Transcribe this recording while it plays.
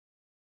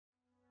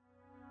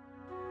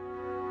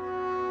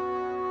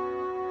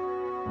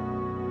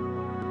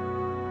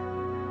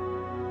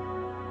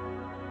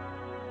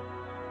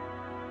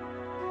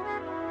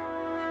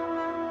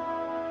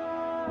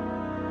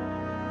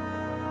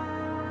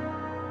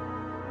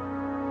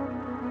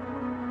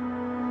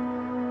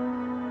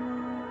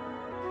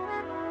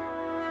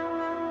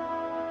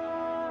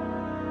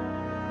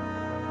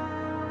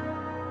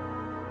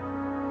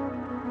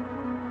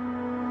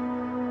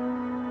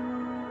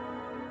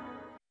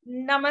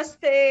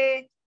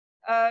Namaste,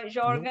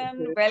 Jorgen.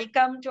 Namaste.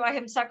 Welcome to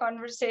Ahimsa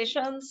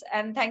Conversations,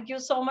 and thank you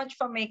so much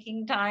for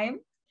making time.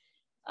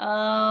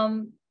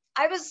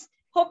 I was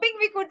hoping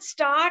we could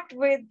start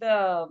with,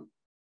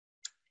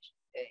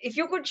 if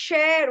you could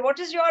share, what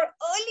is your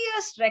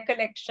earliest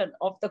recollection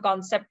of the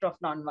concept of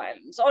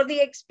nonviolence or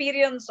the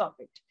experience of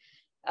it?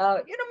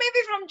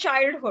 Maybe from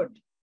childhood.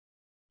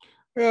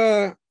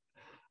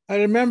 I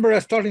remember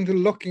starting to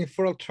looking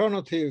for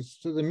alternatives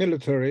to the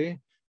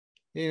military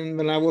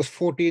when I was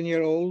 14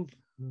 years old.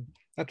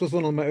 That was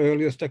one of my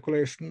earliest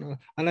recollections,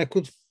 and I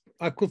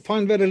could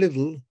find very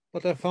little,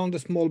 but I found a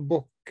small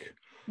book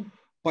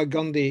by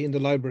Gandhi in the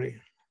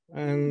library,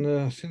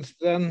 and since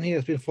then he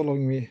has been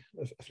following me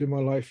through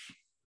my life.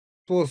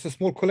 It was a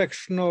small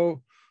collection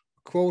of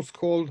quotes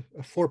called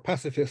 "For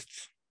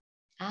Pacifists."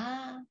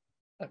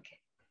 Okay.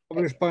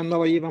 Published by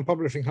Navajivan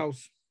Publishing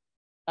House.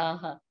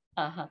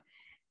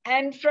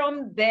 And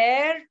from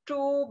there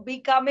to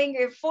becoming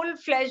a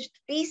full-fledged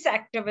peace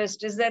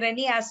activist, is there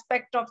any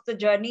aspect of the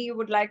journey you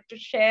would like to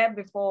share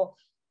before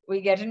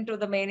we get into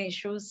the main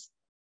issues?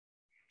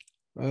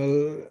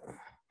 When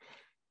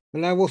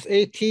I was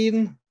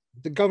 18,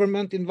 the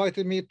government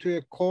invited me to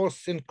a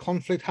course in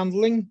conflict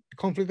handling,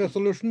 conflict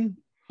resolution.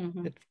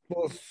 It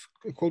was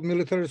called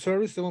military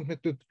service. They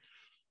wanted me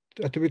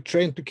to be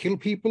trained to kill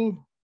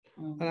people.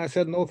 And I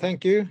said, no,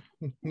 thank you.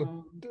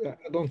 No,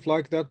 I don't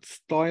like that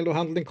style of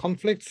handling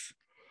conflicts.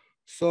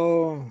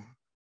 So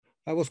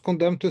I was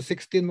condemned to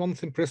 16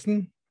 months in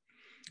prison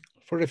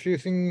for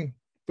refusing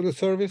for the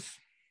service.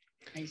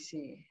 I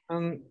see.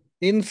 And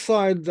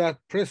inside that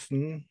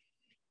prison,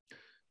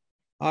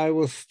 I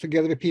was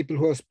together with people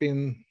who has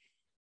been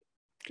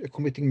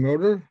committing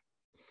murder.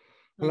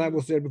 And I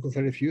was there because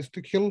I refused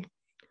to kill.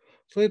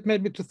 So it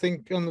made me to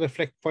think and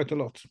reflect quite a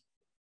lot.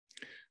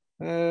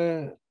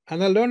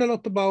 And I learned a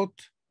lot about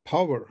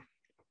power,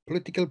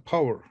 political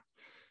power,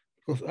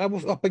 because I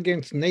was up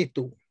against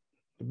NATO,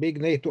 the big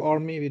NATO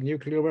army with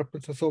nuclear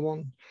weapons and so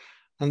on,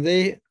 and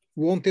they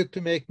wanted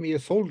to make me a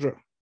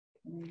soldier.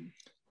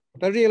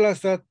 But I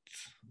realized that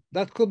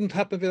that couldn't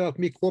happen without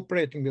me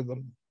cooperating with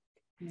them.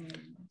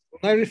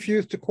 When I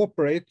refused to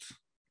cooperate,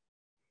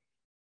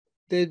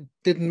 they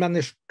didn't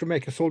manage to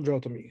make a soldier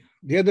out of me.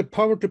 They had the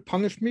power to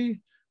punish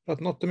me,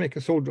 but not to make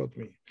a soldier out of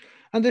me.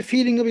 And the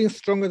feeling of being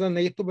stronger than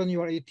NATO when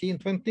you are 18,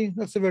 20,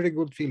 that's a very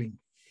good feeling.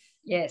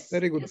 Yes,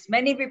 very good. Yes,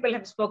 many people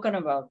have spoken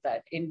about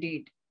that,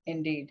 indeed,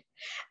 indeed.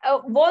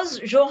 Was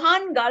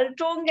Johan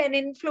Galtung an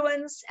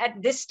influence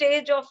at this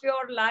stage of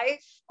your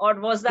life,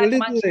 or was that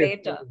much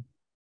later?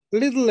 A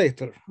little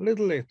later.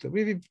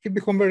 We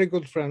become very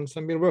good friends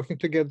and been working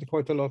together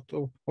quite a lot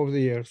over the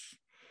years.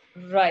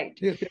 Right.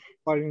 He's been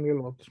inspiring me a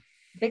lot.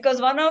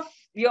 Because one of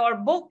your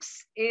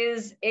books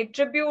is a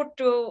tribute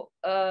to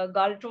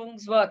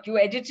Galtung's work. You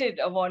edited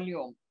a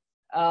volume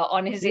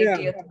on his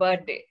 80th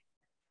birthday.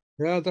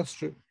 Yeah, that's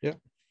true. Yeah.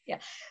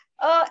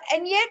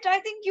 And yet, I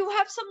think you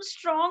have some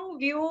strong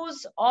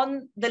views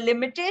on the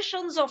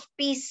limitations of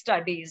peace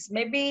studies.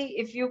 Maybe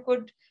if you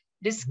could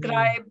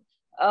describe,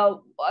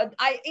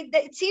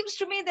 it seems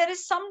to me there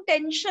is some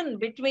tension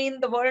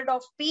between the world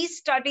of peace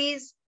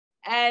studies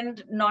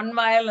and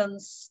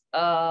nonviolence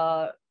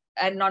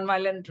and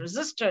nonviolent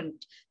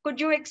resistance. Could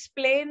you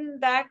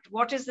explain that?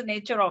 What is the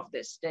nature of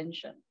this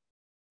tension?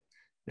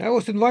 I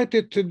was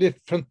invited to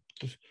different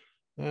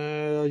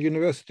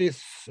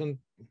universities and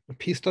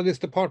peace studies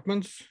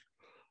departments,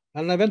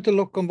 and I went to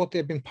look on what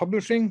they've been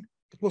publishing.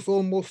 It was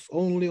almost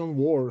only on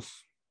wars.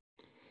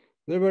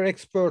 There were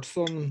experts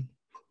on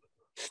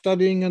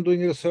studying and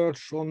doing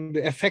research on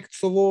the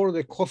effects of war,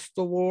 the cost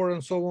of war,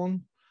 and so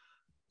on.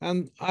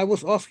 And I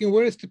was asking,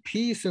 where is the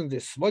peace in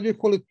this? Why do you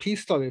call it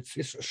peace studies?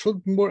 It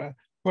should more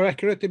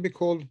accurately be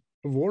called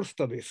war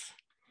studies.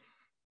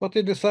 But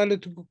they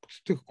decided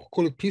to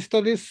call it peace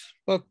studies,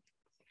 but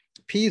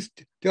peace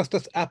just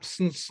as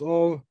absence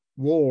of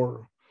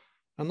war.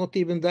 And not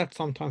even that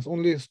sometimes,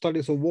 only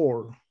studies of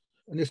war.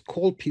 And it's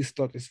called peace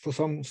studies for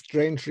some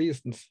strange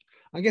reasons.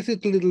 I guess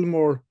it's a little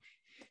more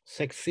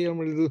sexy and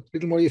a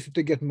little more easy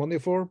to get money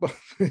for, but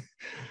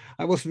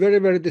I was very,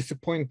 very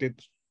disappointed.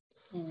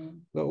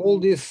 All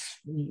these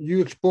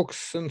huge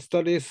books and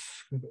studies,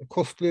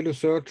 costly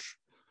research,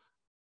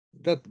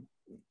 that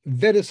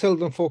very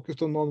seldom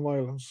focused on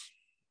nonviolence.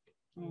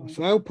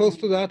 So I opposed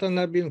to that, and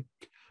I've been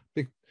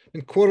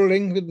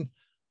quarreling with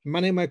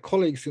many of my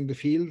colleagues in the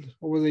field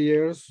over the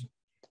years.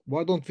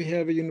 Why don't we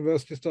have a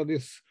university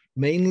studies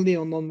mainly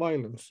on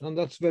nonviolence? And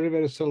that's very,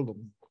 very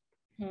seldom.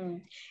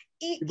 You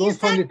don't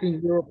find it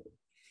in Europe.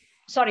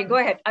 Sorry, go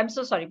ahead. I'm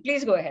so sorry.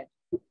 Please go ahead.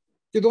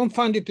 You don't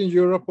find it in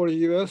Europe or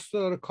US.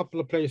 There are a couple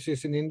of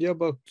places in India,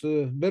 but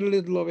very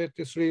little of it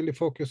is really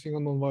focusing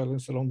on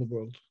nonviolence around the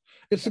world.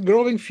 It's a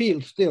growing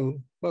field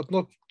still, but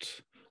not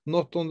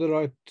on the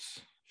right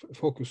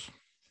focus.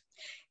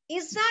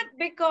 Is that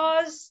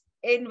because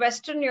in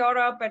Western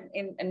Europe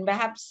and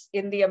perhaps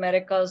in the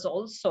Americas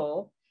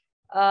also,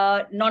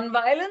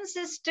 nonviolence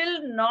is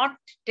still not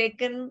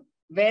taken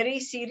very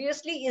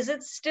seriously? Is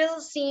it still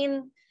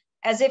seen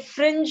as a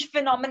fringe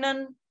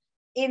phenomenon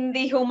in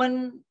the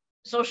human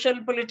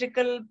social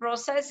political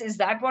process? Is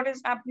that what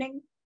is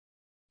happening?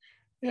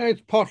 Yeah,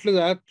 it's partly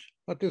that,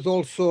 but there's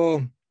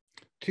also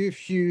too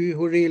few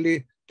who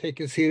really take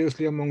it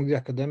seriously among the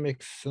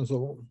academics and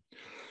so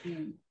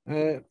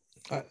on.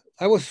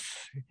 I was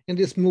in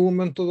this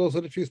movement of those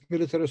who refused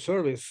military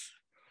service.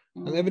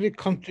 And every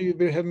country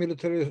will have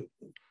military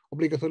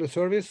obligatory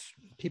service.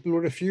 People who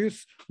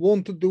refuse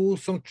want to do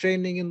some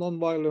training in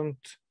nonviolent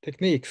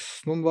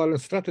techniques,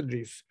 nonviolent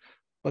strategies,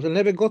 but they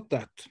never got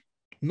that.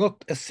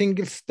 Not a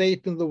single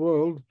state in the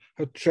world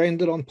have trained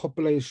their own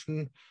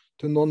population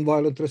to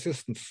nonviolent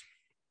resistance.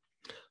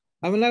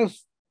 I mean, I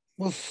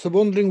was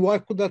wondering, why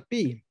could that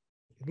be?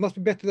 It must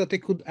be better that they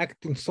could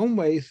act in some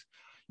ways,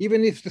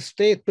 even if the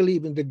state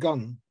believed in the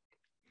gun.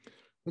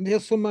 When they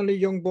have so many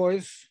young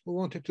boys who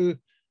wanted to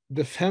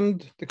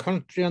defend the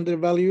country and their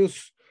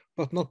values,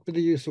 but not with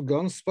the use of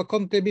guns, why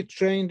can't they be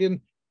trained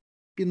in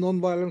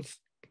nonviolent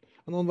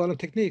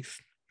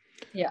techniques?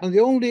 Yeah. And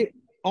the only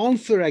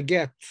answer I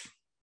get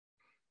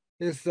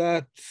is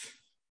that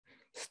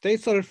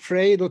states are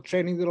afraid of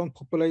training their own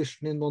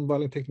population in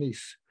nonviolent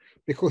techniques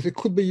because it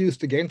could be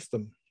used against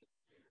them,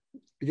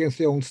 against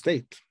their own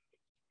state.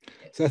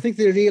 Yes. So I think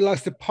they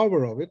realize the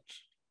power of it.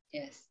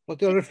 Yes. But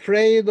they're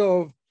afraid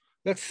of,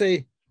 let's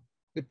say,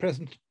 the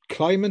present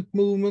climate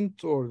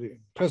movement or the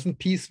present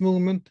peace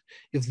movement.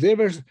 If they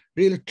were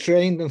really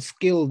trained and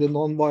skilled in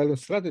nonviolent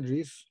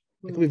strategies,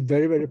 it would be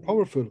very, very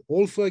powerful,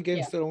 also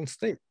against their own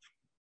state.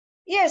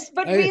 Yes,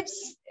 but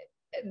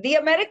the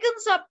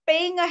Americans are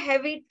paying a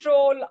heavy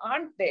toll,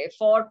 aren't they,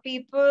 for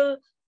people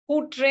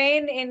who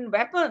train in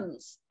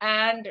weapons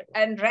and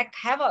wreak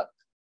havoc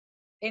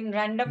in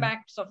random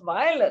acts of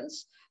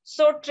violence.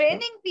 So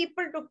training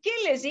people to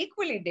kill is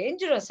equally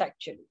dangerous,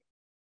 actually.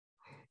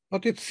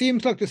 But it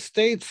seems like the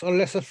states are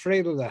less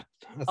afraid of that.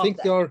 I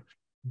think they are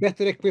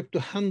better equipped to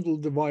handle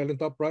the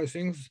violent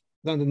uprisings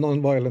than the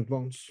non-violent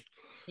ones.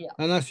 Yeah.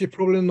 And as you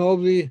probably know,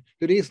 the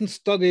recent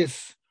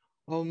studies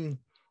on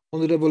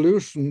the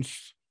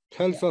revolutions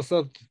tells us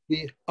that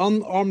the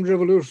unarmed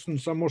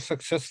revolutions are more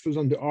successful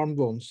than the armed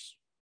ones.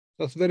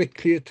 That's a very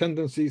clear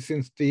tendency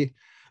since the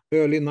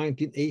early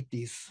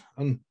 1980s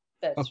and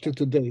up to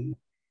today.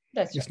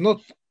 It's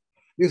not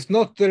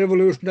the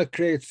revolution that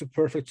creates a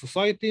perfect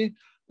society,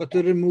 but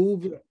to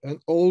remove an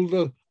old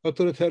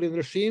authoritarian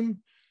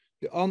regime.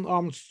 The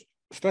unarmed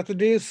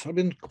strategies have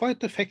been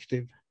quite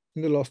effective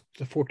in the last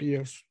 40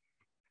 years.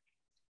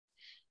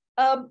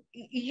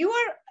 You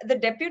are the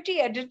deputy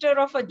editor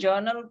of a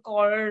journal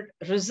called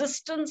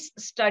Resistance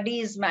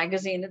Studies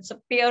magazine. It's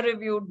a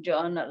peer-reviewed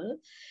journal.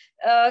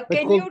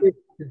 It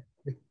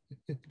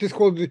is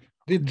called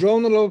the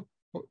Journal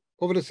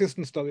of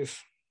Resistance Studies.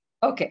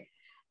 Okay.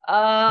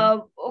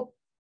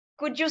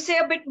 Could you say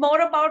a bit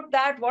more about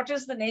that? What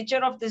is the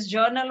nature of this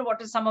journal?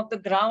 What is some of the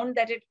ground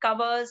that it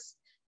covers?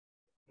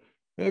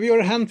 We are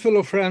a handful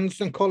of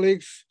friends and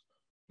colleagues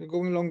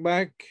going long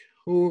back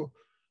who,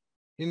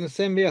 in the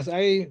same way as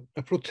I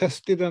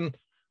protested and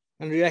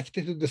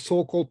reacted to the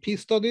so-called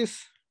peace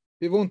studies,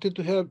 we wanted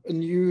to have a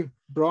new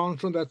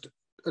branch on that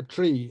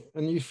tree,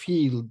 a new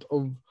field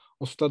of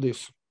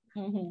studies.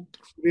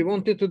 We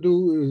wanted to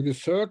do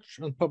research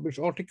and publish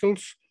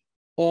articles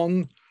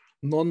on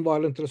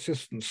nonviolent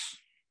resistance.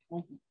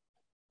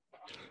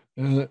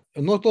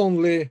 Not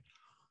only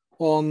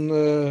on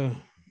the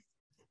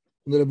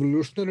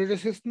revolutionary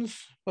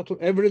resistance, but on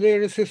everyday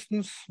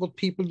resistance, what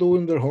people do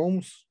in their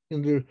homes,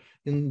 in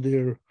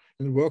their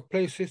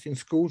workplaces, in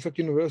schools, at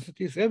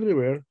universities,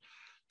 everywhere.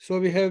 So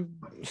we have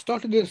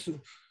started this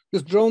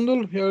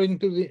journal. We are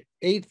into the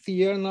 8th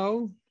year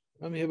now,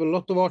 and we have a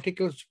lot of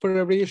articles per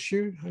every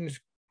issue, and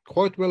it's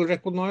quite well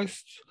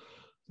recognized.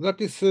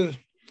 That is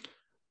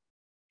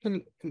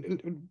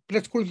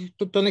let's call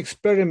it an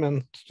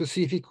experiment to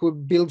see if we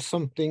could build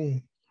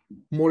something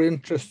more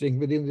interesting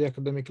within the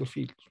academic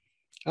field.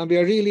 And we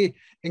are really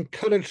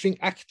encouraging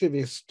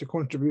activists to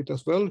contribute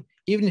as well.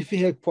 Even if we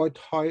have quite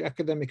high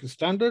academic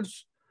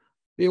standards,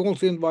 we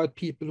also invite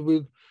people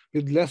with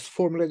less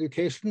formal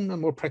education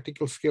and more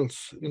practical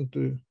skills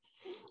into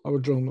our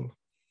journal.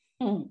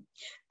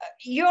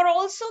 You're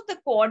also the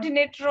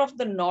coordinator of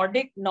the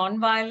Nordic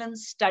Nonviolence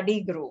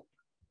Study Group.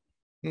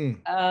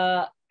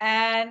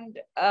 And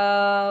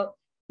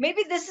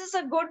maybe this is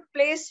a good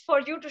place for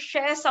you to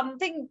share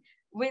something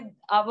with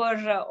our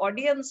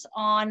audience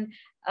on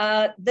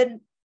the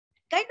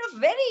kind of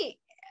very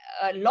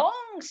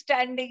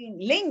long-standing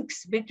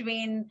links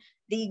between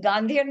the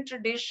Gandhian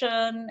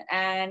tradition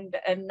and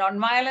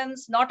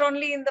nonviolence, not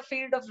only in the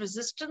field of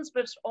resistance,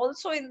 but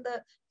also in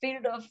the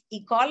field of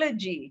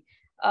ecology.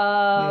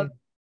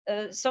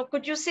 So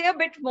could you say a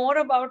bit more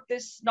about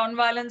this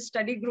nonviolence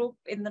study group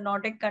in the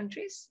Nordic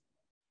countries?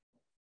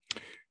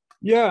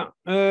 Yeah.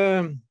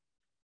 One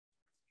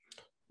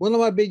of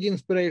my big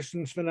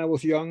inspirations when I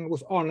was young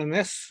was Arne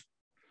Næss.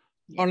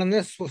 Arne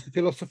Næss was a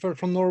philosopher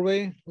from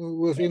Norway who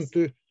was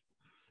into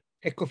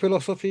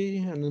eco-philosophy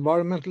and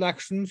environmental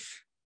actions,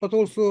 but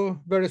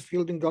also very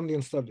skilled in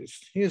Gandhian studies.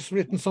 He has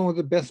written some of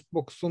the best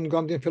books on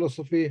Gandhian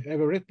philosophy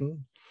ever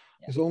written.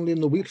 It's only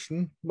in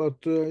Norwegian, but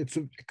it's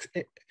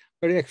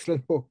very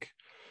excellent book.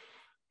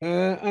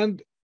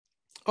 And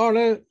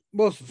Arne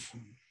was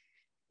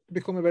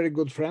become a very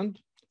good friend.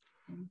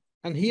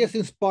 And he has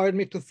inspired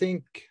me to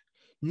think,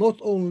 not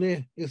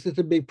only is it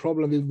a big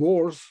problem with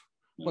wars,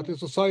 but the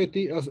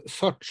society as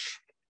such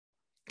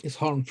is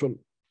harmful.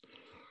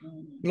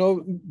 You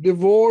know, the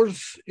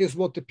wars is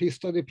what the peace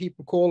study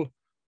people call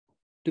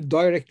the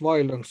direct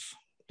violence,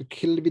 the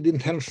kill with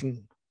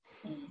intention.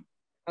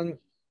 And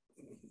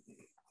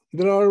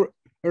there are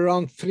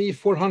around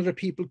 300-400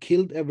 people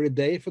killed every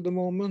day for the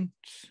moment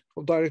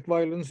of direct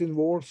violence in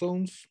war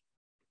zones,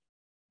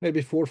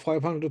 maybe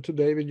 400-500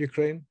 today with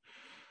Ukraine.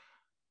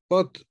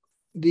 But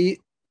the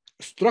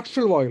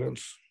structural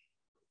violence,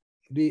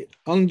 the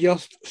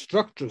unjust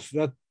structures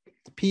that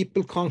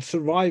people can't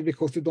survive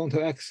because they don't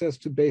have access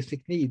to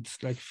basic needs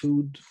like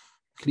food,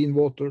 clean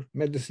water,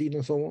 medicine,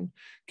 and so on,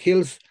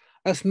 kills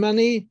as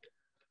many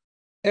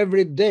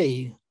every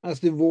day as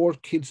the war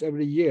kills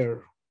every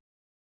year.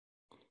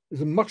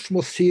 It's a much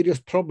more serious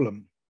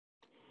problem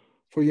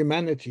for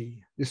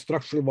humanity, the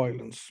structural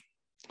violence.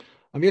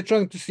 And we're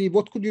trying to see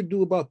what could you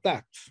do about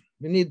that.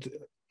 We need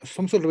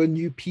some sort of a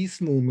new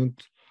peace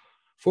movement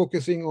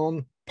focusing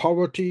on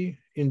poverty,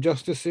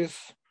 injustices,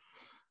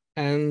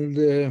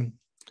 and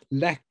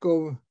lack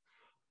of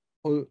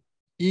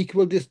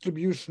equal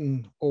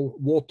distribution of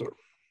water.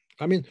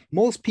 I mean,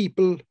 most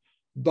people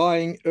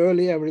dying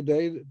early every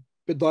day,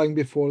 but dying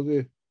before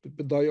they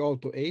die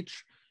out of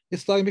age,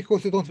 is dying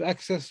because they don't have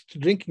access to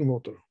drinking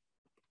water.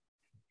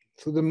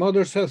 So the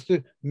mothers has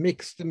to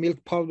mix the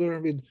milk powder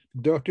with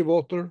dirty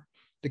water.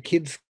 The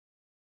kids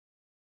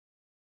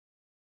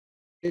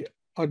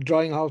are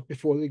drying out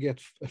before they get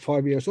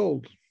 5 years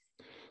old.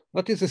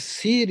 That is a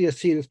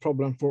serious, serious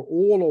problem for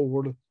all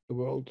over the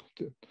world.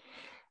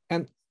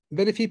 And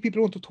very few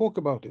people want to talk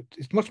about it.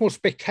 It's much more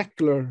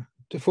spectacular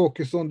to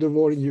focus on the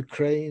war in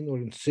Ukraine or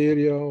in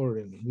Syria or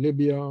in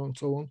Libya and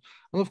so on.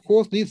 And of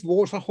course, these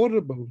wars are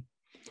horrible.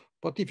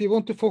 But if you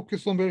want to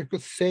focus on where you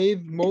could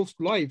save most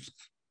lives,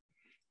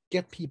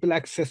 get people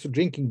access to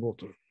drinking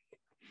water.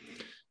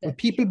 When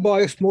people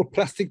buy a small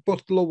plastic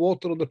bottle of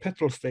water at the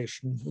petrol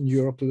station in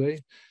Europe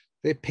today,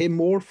 they pay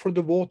more for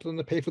the water than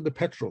they pay for the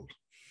petrol,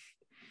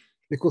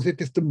 because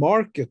it is the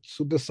market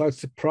who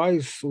decides the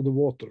price of the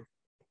water.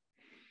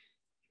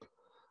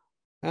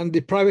 And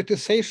the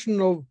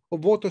privatization of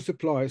water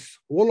supplies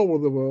all over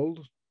the world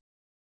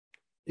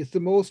is the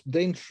most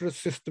dangerous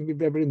system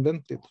we've ever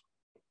invented.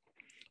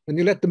 When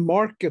you let the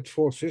market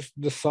forces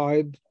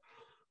decide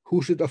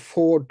who should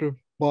afford to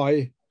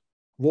buy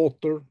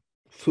water,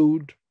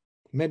 food,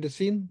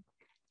 medicine,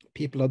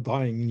 people are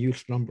dying in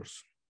huge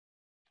numbers.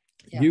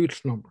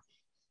 Huge numbers.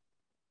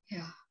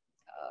 Yeah.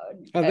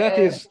 And that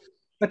is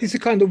the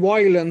kind of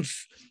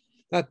violence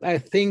that I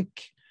think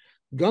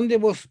Gandhi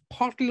was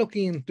partly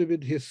looking into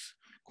with his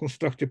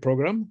constructive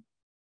program.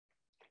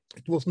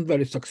 It wasn't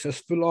very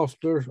successful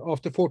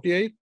after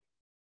 48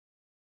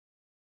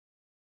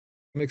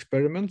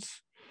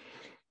 experiments,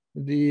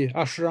 the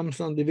ashrams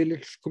and the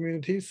village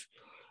communities.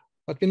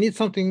 But we need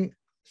something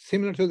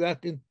similar to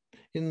that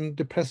in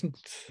the present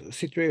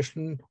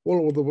situation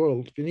all over the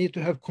world. We need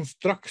to have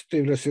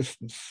constructive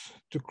resistance,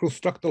 to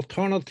construct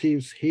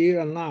alternatives here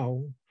and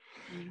now.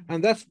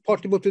 And that's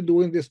partly what we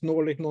do in this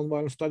Nordic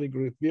Nonviolent Study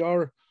Group. We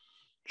are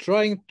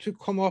trying to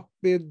come up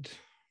with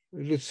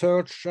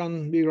research,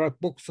 and we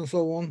write books and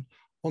so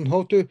on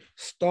how to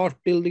start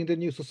building the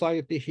new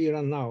society here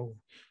and now.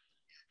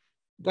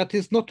 That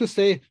is not to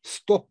say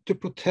stop to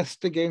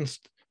protest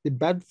against the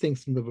bad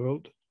things in the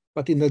world,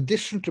 but in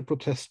addition to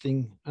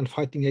protesting and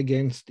fighting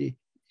against the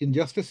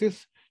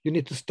injustices, you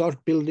need to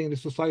start building the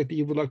society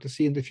you would like to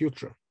see in the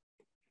future.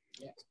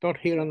 Start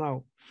here and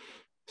now.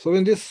 So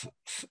in this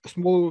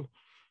small,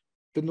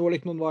 the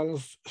Nordic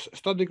Nonviolence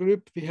Study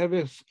Group, we have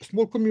a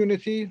small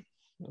community,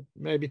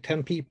 maybe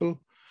 10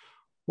 people,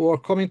 who are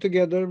coming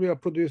together. We are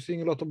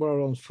producing a lot of our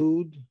own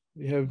food.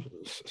 We have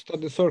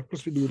study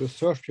circles, we do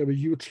research. We have a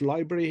huge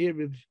library here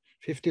with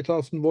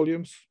 50,000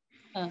 volumes.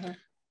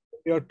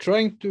 We are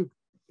trying to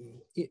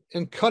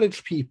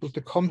encourage people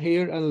to come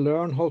here and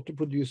learn how to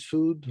produce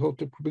food, how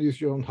to produce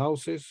your own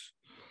houses,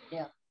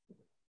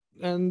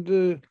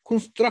 and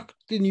construct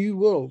the new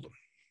world.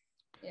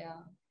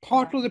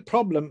 Part of the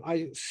problem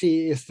I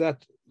see is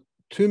that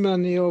too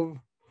many of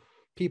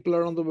people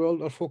around the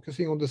world are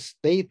focusing on the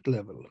state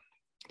level.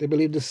 They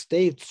believe the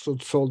states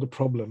should solve the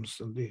problems,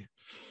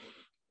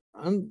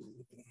 and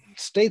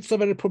states are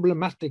very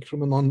problematic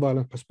from a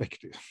nonviolent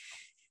perspective.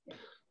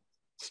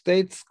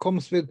 States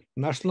comes with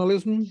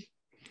nationalism.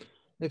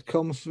 It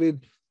comes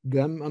with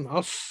them and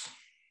us.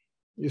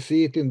 You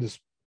see it in the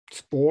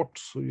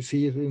sports, or you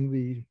see it in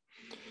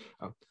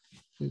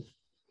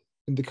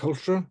the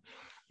culture.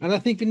 And I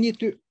think we need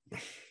to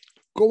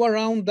go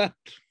around that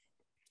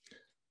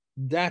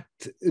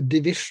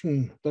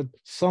division, that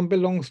some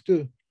belongs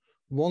to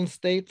one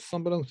state,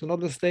 some belongs to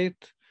another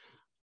state,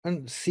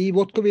 and see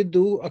what can we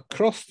do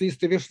across these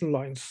division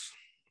lines.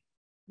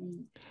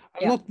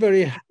 I'm not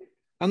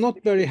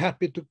very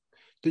happy to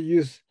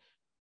use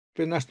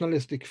the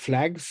nationalistic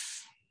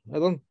flags. I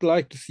don't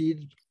like to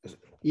see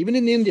even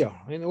in India,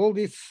 and all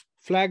these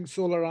flags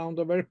all around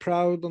are very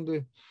proud on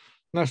the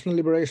National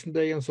Liberation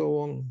Day and so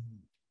on.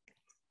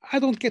 I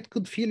don't get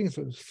good feelings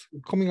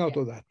coming out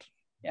of that.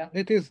 Yeah.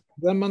 It is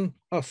them and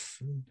us.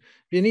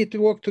 We need to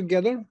work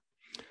together.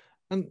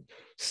 And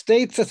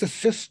states as a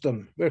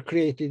system were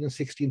created in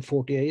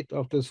 1648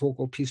 after the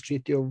so-called peace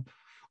treaty of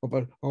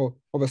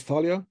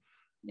Westphalia.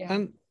 Yeah.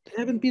 And they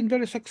haven't been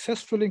very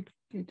successful in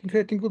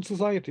creating good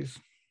societies.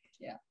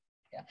 Yeah.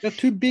 Yeah. They're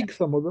too big,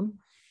 some of them.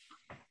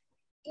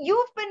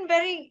 You've been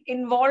very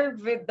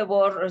involved with the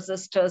War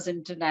Resisters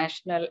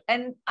International,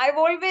 and I've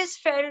always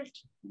felt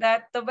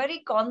that the very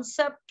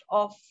concept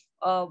of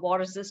War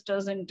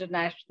Resisters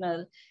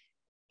International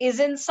is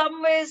in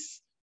some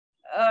ways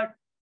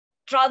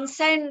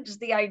transcends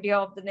the idea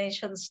of the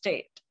nation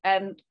state,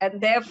 and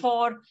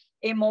therefore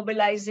a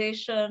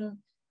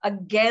mobilization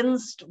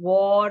against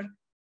war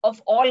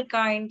of all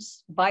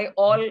kinds by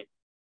all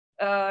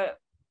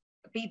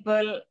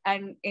people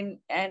and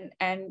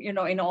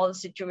in all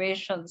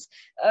situations.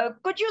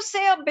 Could you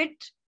say a bit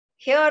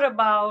here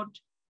about,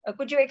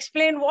 could you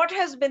explain what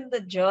has been the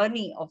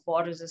journey of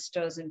War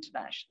Resisters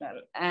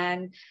International?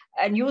 And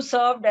you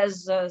served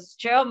as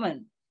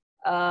chairman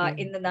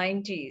in the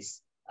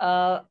 90s.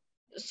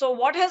 So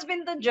what has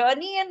been the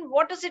journey and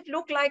what does it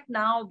look like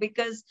now?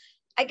 Because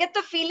I get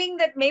the feeling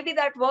that maybe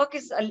that work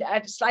is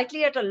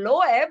slightly at a low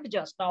ebb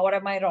just now, or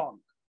am I wrong?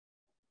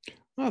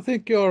 I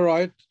think you're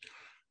right.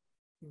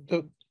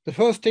 The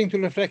first thing to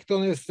reflect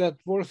on is that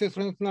War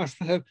Resisters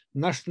International have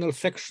national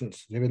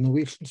sections. They have a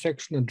Norwegian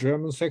section, a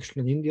German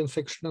section, an Indian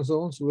section, and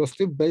so on. So we're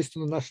still based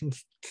on the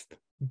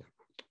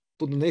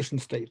nation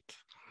state.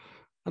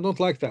 I don't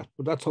like that,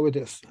 but that's how it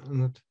is,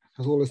 and it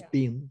has always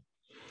been.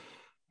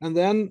 And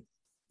then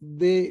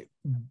the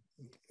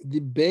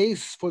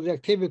base for the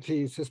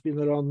activities has been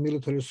around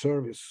military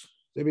service.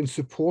 They've been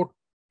support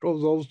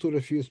of those who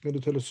refuse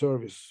military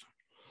service.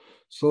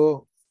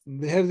 So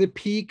they have the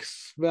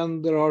peaks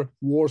when there are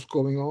wars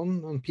going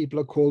on and people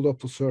are called up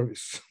for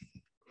service.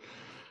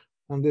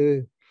 And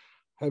they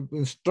have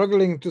been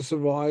struggling to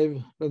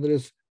survive when there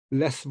is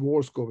less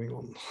wars going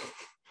on.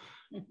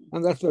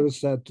 And that's very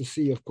sad to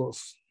see, of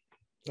course.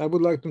 I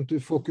would like them to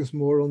focus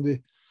more on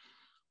the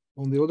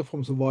other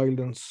forms of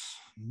violence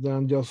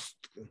than just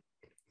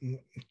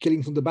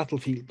killing on the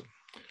battlefield.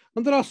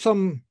 And there are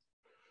some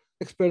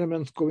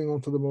experiments going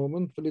on for the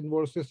moment within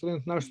War Resisters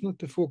International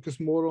to focus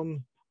more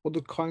on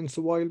other kinds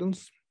of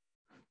violence.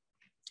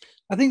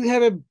 I think they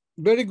have a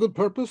very good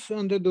purpose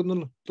and they've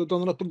done a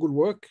lot of good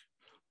work,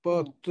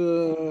 but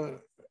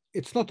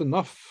it's not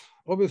enough,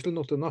 obviously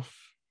not enough.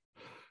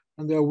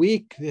 And they are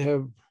weak, they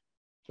have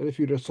very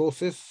few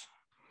resources.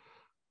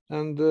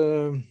 And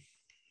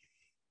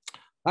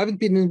I haven't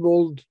been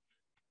involved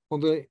on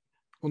the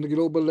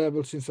global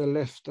level since I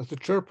left as a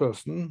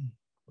chairperson.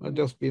 I've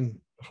just been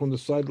from the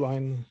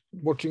sideline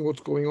watching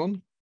what's going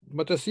on.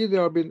 But I see they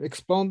have been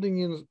expanding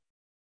in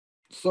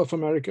South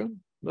America.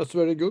 That's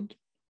very good.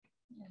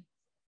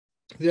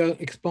 They are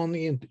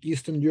expanding into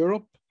Eastern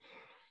Europe.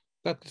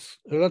 That's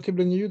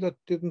relatively new. That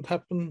didn't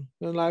happen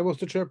when I was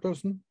the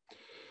chairperson.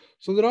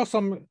 So there are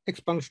some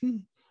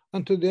expansion.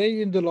 And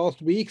today, in the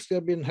last weeks, they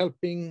have been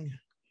helping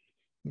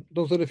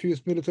those who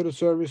refuse military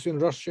service in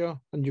Russia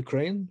and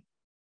Ukraine.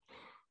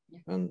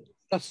 And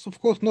that's, of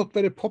course, not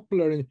very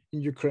popular in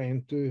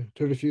Ukraine to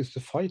refuse to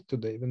fight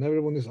today when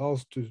everyone is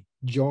asked to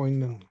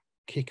join and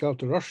kick out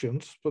the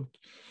Russians. But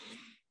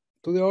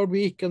so they are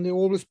weak and they've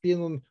always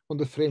been on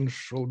the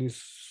fringe, all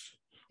this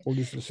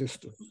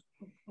resistance.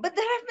 But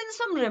there have been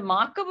some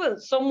remarkable,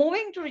 so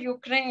moving to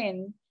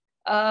Ukraine,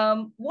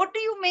 what do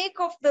you make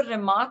of the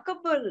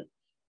remarkable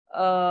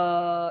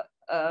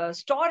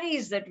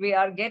stories that we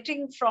are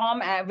getting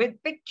from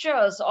with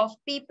pictures of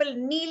people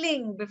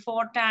kneeling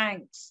before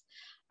tanks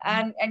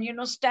and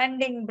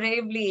standing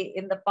bravely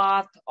in the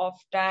path of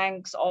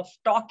tanks, of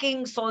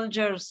talking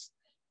soldiers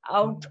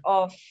out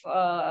of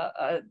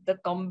the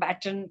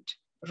combatant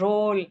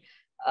role.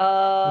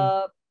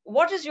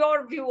 What is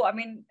your view? I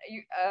mean,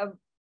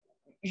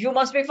 you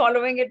must be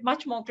following it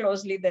much more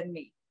closely than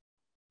me.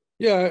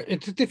 Yeah,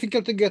 it's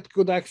difficult to get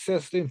good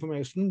access to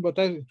information, but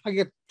I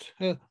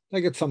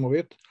get some of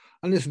it,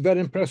 and it's very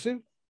impressive.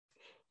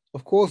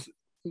 Of course,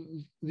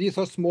 these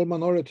are small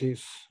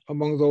minorities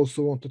among those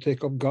who want to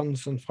take up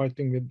guns and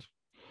fighting with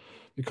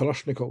the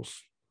Kalashnikovs.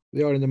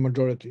 They are in the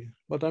majority,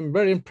 but I'm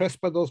very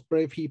impressed by those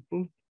brave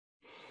people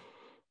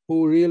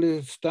who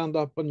really stand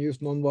up and use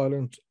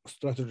nonviolent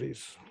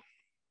strategies.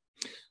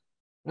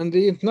 And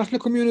the international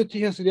community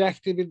has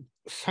reacted with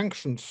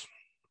sanctions.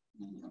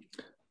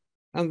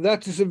 And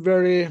that is a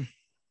very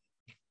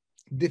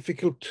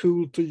difficult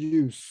tool to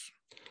use.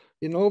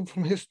 You know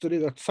from history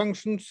that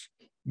sanctions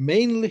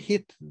mainly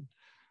hit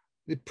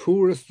the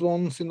poorest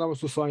ones in our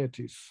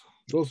societies,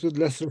 those with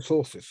less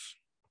resources.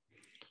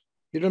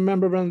 You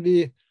remember when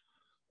the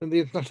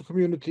international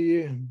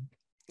community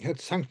had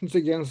sanctions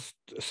against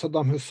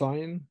Saddam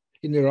Hussein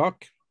in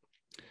Iraq,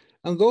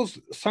 and those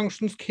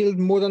sanctions killed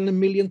more than 1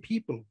 million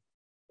people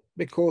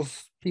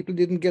because people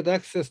didn't get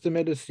access to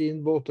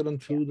medicine, water,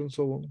 and food, and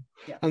so on.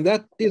 Yeah. And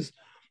that is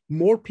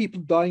more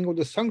people dying of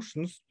the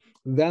sanctions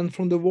than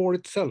from the war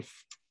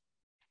itself.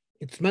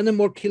 It's many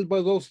more killed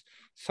by those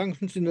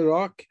sanctions in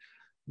Iraq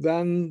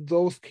than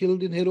those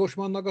killed in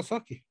Hiroshima and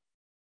Nagasaki.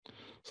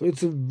 So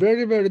it's a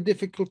very, very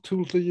difficult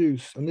tool to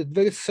use, and it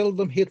very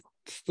seldom hits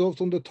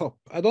those on the top.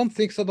 I don't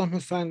think Saddam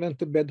Hussein went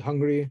to bed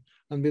hungry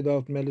and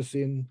without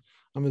medicine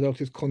and without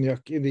his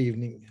cognac in the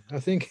evening. I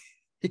think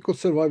he could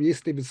survive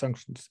easily with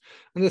sanctions.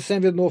 And the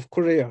same with North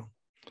Korea.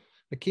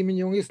 Kim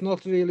Il-jong is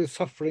not really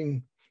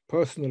suffering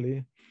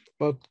personally,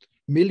 but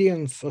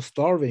millions are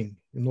starving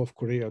in North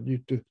Korea due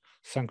to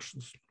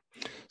sanctions.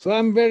 So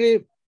I'm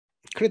very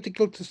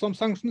critical to some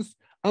sanctions,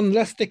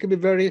 unless they can be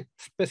very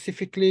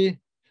specifically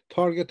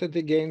targeted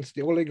against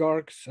the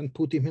oligarchs and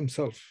Putin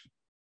himself,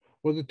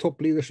 or the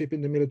top leadership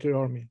in the military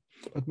army.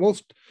 But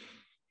most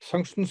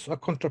sanctions are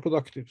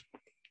counterproductive.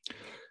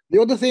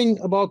 The other thing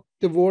about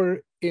the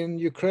war in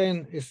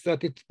Ukraine is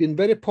that it's been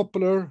very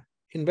popular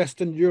in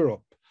Western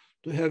Europe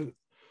to have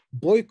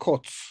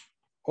boycotts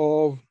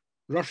of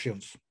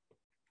Russians,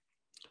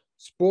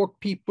 sport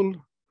people,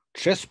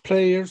 chess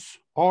players,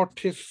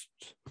 artists,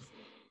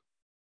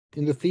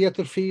 in the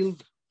theater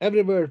field,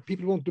 everywhere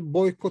people want to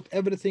boycott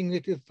everything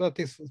that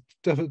is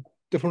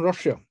from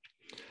Russia.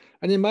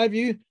 And in my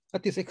view,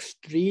 that is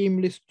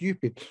extremely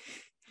stupid.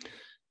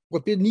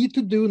 What we need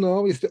to do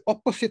now is the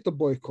opposite of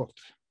boycott.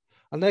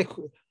 And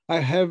I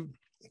have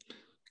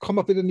come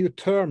up with a new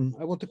term.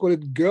 I want to call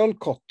it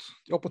girlcott.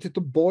 The opposite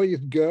of boy is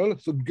girl,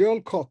 so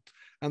girlcott.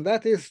 And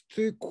that is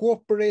to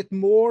cooperate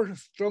more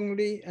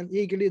strongly and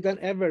eagerly than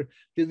ever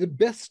with the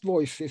best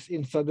voices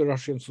inside the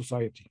Russian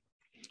society.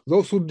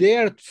 Those who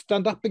dare to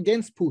stand up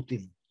against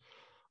Putin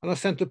and are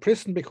sent to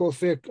prison because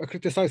they are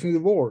criticizing the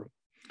war.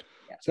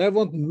 Yeah. So I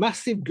want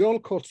massive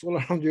girlcotts all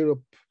around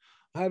Europe.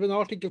 I have an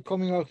article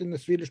coming out in the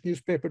Swedish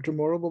newspaper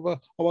tomorrow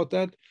about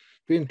that,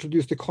 to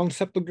introduce the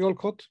concept of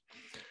girlcott.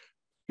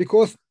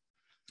 Because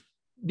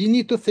we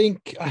need to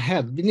think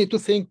ahead. We need to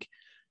think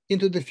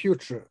into the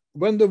future.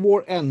 When the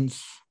war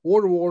ends,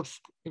 all wars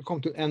will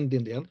come to end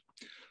in the end.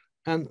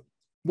 And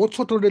what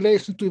sort of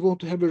relations do we want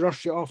to have with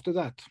Russia after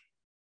that?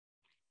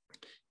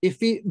 If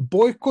we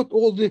boycott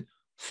all the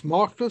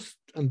smartest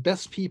and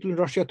best people in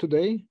Russia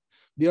today,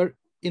 we are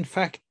in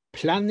fact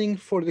planning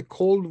for the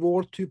Cold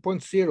War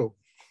 2.0.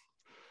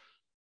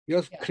 We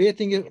are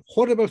creating a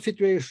horrible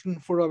situation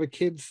for our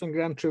kids and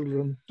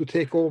grandchildren to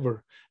take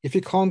over if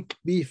we can't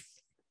be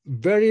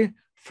very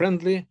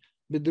friendly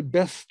with the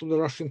best of the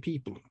Russian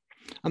people.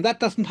 And that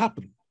doesn't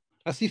happen.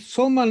 I see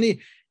so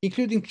many,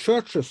 including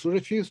churches, who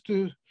refuse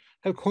to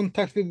have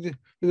contact with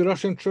the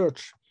Russian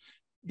church.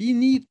 We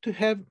need to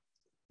have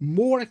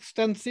more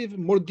extensive,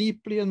 more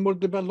deeply and more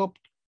developed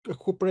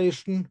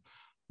cooperation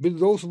with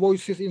those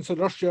voices inside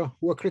Russia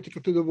who are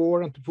critical to the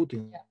war and to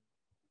Putin.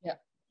 Yeah.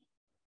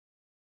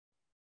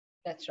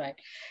 That's right.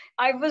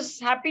 I was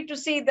happy to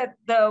see that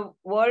the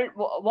World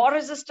War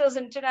Resisters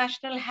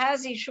International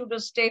has issued a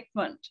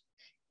statement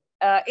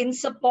in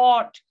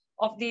support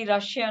of the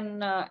Russian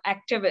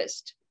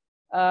activist,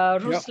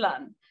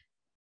 Ruslan,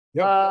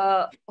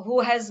 who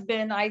has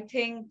been, I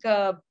think,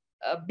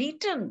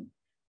 beaten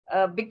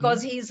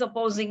because he's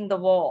opposing the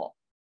war.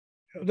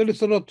 There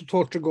is a lot of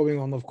torture going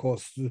on, of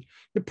course.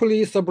 The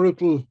police are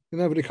brutal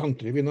in every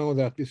country. We know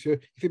that. If you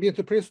be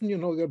into prison, you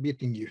know they're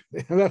beating you.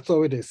 That's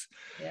how it is.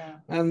 Yeah.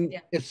 And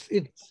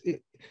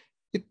it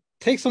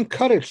takes some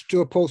courage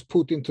to oppose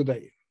Putin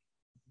today.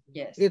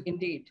 Yes,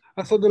 indeed.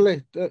 I saw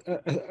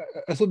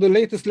the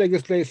latest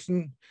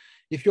legislation.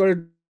 If you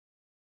are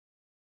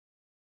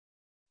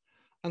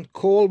and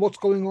call what's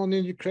going on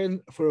in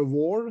Ukraine for a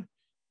war,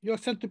 you are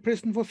sent to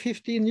prison for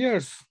 15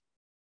 years.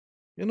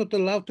 You're not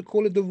allowed to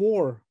call it a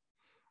war.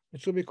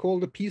 It should be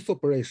called a peace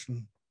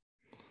operation.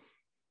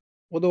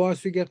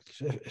 Otherwise, you get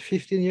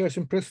 15 years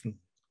in prison.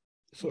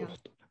 So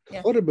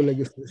horrible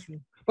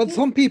legislation. But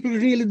some people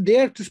really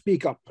dare to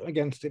speak up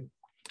against him,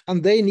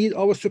 and they need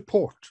our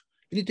support.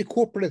 We need to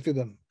cooperate with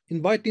them,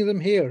 inviting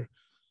them here,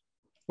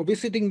 or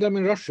visiting them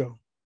in Russia.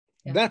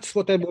 Yeah. That's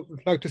what I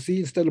would like to see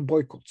instead of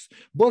boycotts.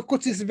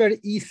 Boycotts is a very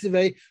easy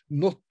way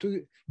not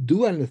to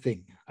do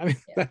anything. I mean,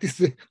 that is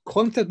the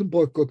concept of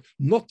boycott,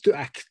 not to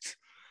act.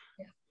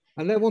 Yeah.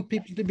 And I want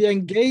people to be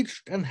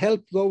engaged and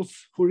help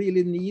those who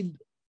really need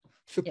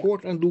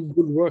support and do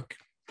good work.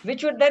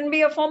 Which would then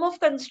be a form of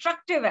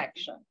constructive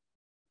action.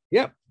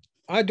 Yeah,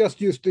 I just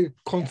used the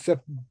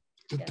concept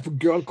for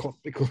girlcott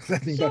because I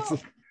think that's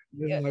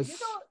really nice. You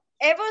know,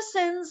 ever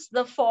since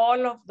the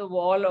fall of the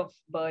wall of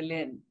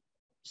Berlin,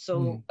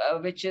 so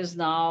which is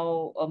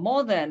now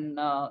more than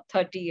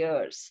 30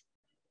 years,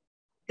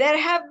 there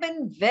have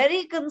been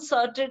very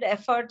concerted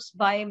efforts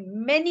by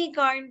many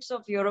kinds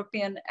of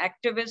European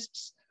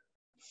activists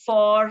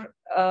for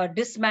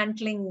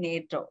dismantling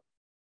NATO.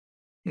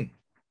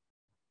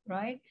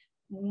 Right?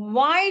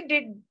 Why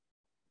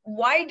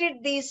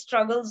did these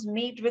struggles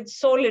meet with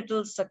so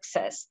little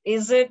success?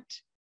 Is it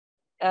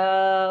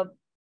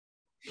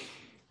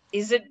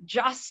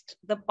just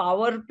the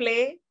power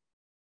play?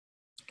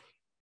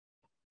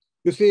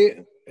 You see,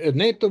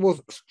 NATO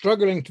was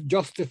struggling to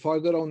justify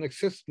their own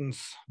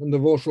existence when the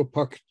Warsaw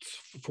Pact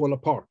fell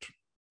apart.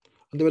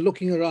 And they were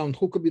looking around,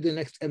 who could be the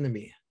next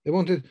enemy? They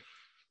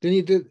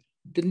needed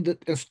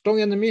a strong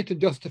enemy to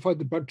justify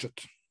the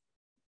budget.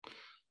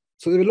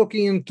 So they were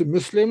looking into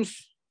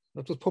Muslims,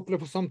 that was popular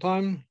for some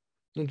time,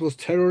 and it was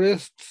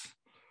terrorists.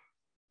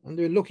 And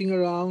they were looking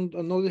around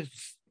and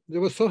noticed they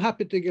were so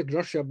happy to get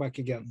Russia back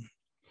again.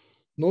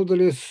 Nodal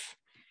is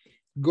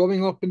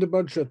going up in the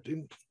budget.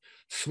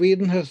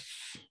 Sweden has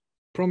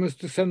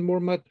promised to send more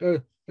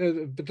to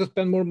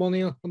spend more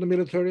money on the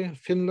military.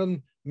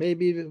 Finland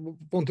maybe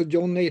want to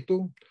join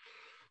NATO.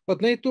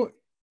 But NATO,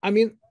 I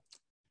mean,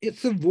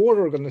 it's a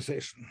war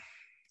organization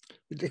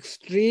with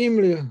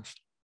extremely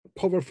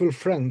powerful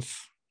friends.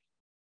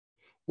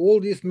 All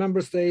these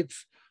member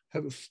states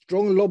have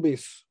strong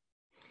lobbies.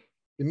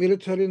 The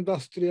military,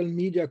 industrial,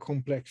 media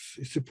complex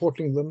is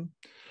supporting them.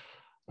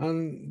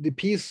 And the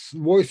peace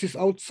voices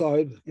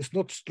outside is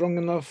not strong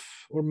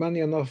enough or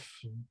many enough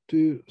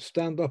to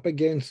stand up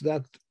against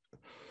that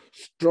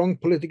strong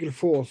political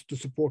force to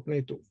support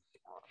NATO.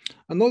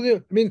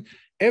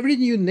 Every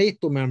new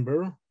NATO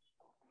member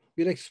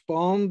will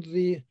expand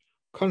the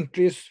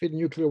countries with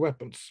nuclear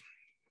weapons.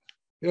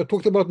 I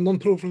talked about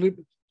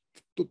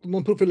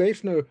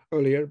non-proliferation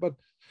earlier, but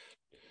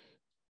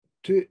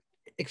to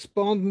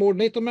expand more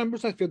NATO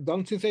members, as we've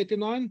done since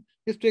 '89,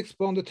 is to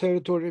expand the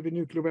territory where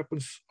nuclear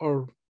weapons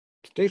are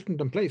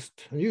stationed and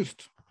placed and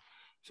used.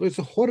 So it's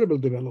a horrible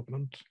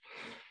development.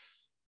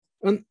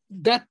 And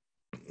that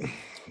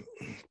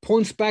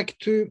points back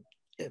to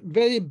a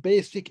very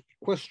basic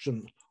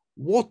question.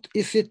 What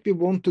is it we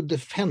want to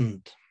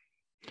defend?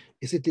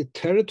 Is it the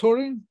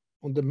territory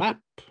on the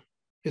map?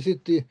 Is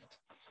it the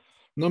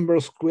number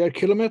of square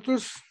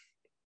kilometers?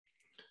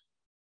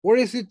 Or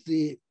is it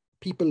the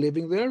people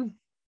living there?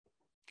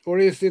 Or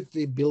is it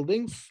the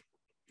buildings?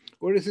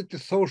 Or is it the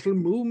social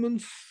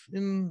movements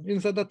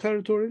inside that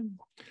territory?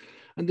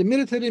 And the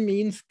military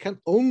means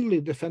can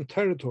only defend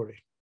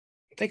territory.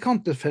 They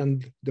can't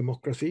defend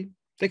democracy.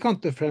 They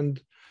can't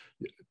defend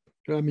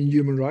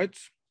human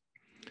rights.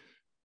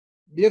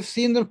 We have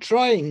seen them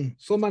trying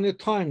so many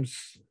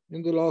times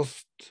in the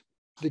last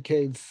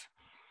decades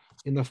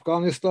in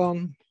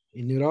Afghanistan,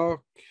 in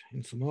Iraq,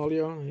 in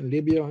Somalia, in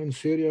Libya, in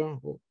Syria,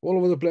 all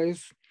over the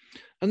place.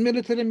 And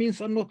military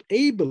means are not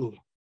able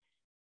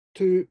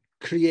to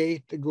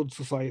create a good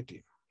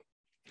society.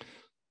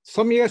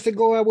 Some years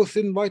ago, I was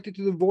invited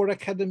to the War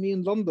Academy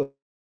in London.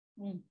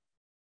 And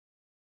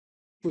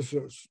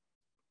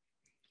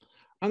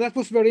that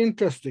was very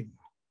interesting.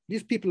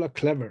 These people are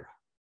clever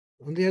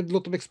and they had a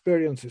lot of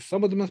experiences.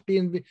 Some of them have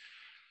been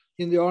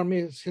in the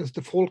army since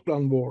the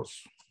Falkland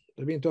Wars.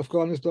 They've been to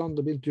Afghanistan,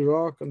 they've been to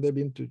Iraq, and they've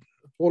been to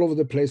all over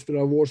the place where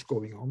there are wars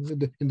going on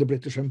in the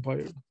British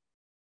Empire.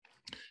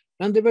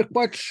 And they were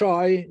quite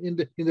shy in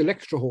the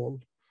lecture hall.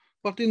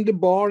 But in the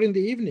bar in the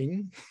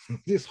evening,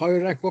 these higher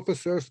rank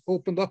officers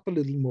opened up a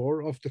little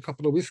more after a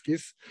couple of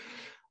whiskeys.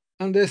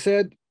 And they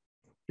said,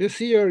 you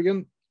see,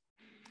 Jørgen,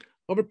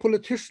 our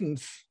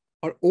politicians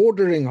are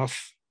ordering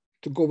us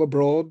to go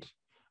abroad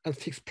and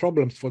fix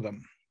problems for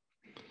them.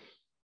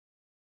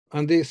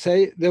 And they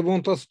say they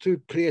want us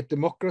to create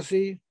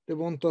democracy. They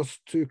want us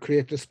to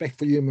create respect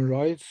for human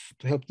rights,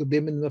 to help the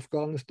women in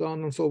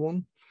Afghanistan and so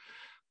on.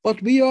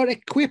 But we are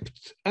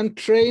equipped and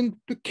trained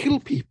to kill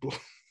people.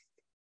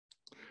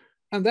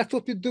 And that's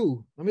what we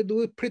do, and we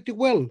do it pretty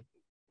well.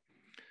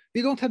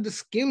 We don't have the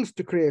skills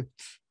to create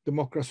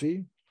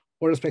democracy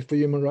or respect for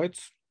human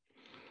rights.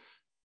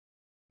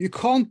 You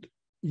can't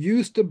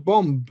use the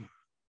bomb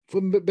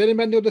for very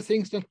many other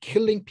things than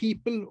killing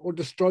people or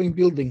destroying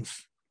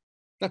buildings.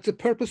 That's the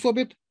purpose of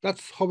it,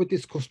 that's how it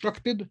is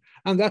constructed,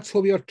 and that's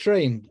how we are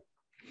trained.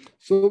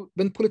 So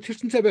when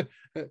politicians have a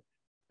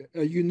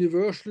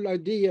universal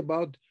idea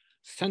about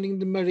sending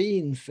the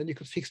Marines and you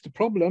could fix the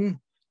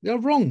problem, they are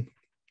wrong.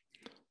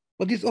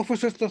 But these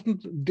officers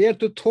doesn't dare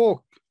to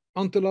talk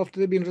until after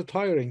they've been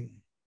retiring.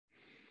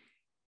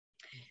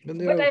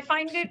 But I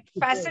find it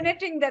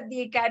fascinating that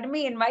the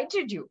academy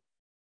invited you.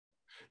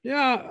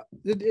 Yeah,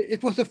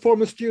 it was a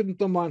former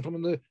student of mine from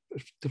the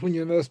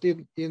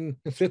university in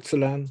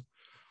Switzerland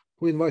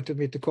who invited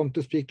me to come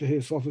to speak to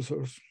his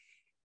officers.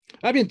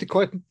 I've been to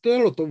quite a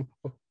lot of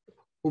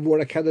war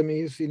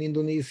academies in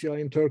Indonesia,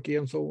 in Turkey,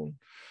 and so on.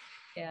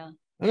 Yeah.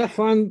 And I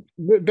find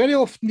very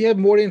often we have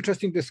more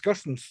interesting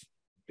discussions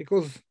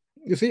because,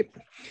 you see,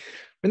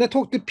 when I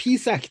talk to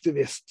peace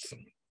activists,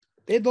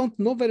 they don't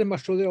know very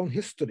much of their own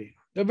history.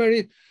 They're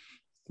very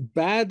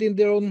bad in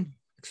their own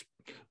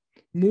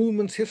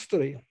movement's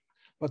history.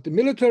 But the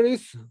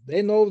militaries,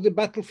 they know the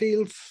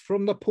battlefields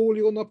from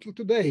Napoleon up to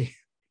today.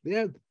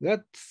 Yeah,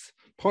 that's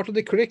part of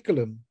the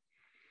curriculum.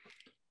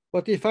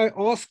 But if I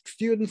ask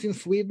students in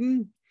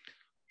Sweden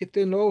if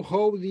they know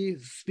how the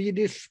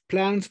Swedish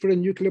plans for a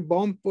nuclear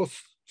bomb was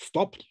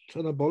stopped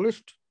and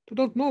abolished, they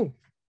don't know.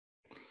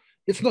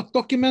 It's not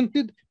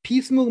documented.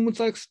 Peace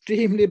movements are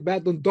extremely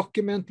bad on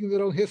documenting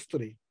their own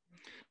history.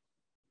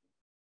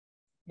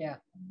 Yeah.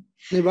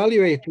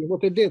 Evaluating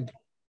what they did.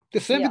 The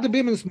same with the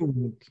women's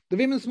movement. The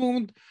women's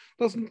movement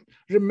doesn't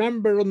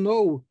remember or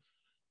know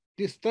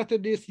the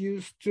strategies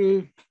used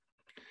to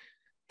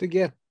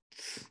get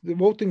the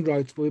voting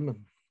rights for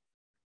women.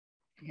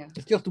 Yeah.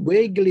 It's just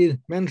vaguely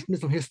mentioned in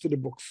some history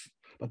books.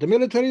 But the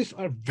militaries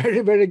are very,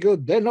 very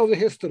good. They know the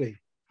history.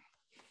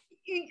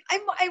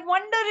 I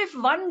wonder if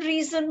one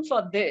reason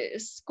for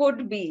this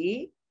could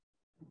be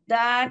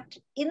that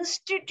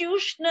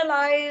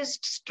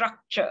institutionalized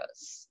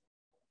structures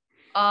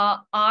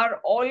are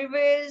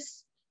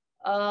always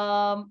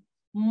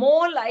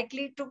more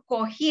likely to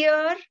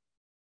cohere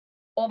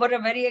over a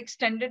very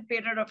extended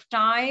period of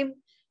time,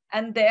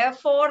 and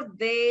therefore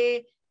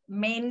they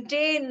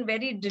maintain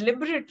very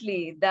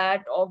deliberately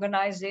that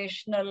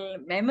organizational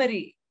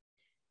memory.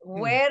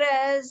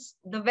 Whereas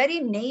the very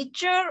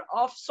nature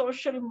of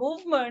social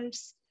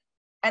movements,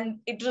 and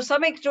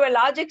to a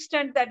large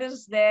extent that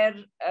is their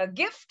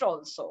gift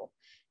also,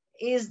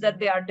 is that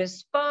they are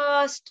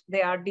dispersed,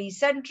 they are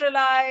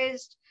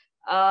decentralized,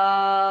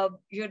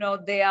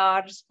 they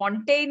are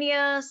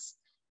spontaneous,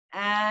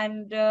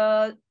 and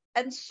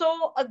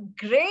so a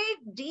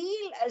great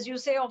deal, as you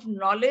say, of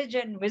knowledge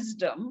and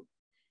wisdom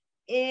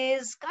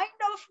is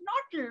kind of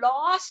not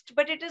lost,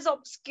 but it is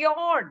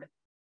obscured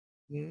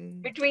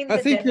between the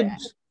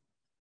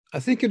I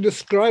think you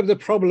describe the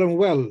problem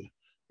well,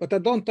 but I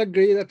don't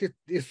agree that it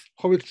is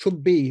how it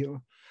should be.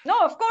 No,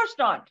 of course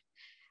not.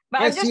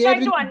 But I'm just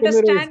trying to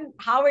understand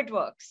how it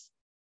works.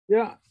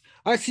 Yeah,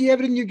 I see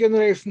every new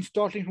generation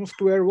starting from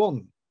square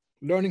one,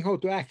 learning how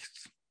to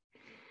act.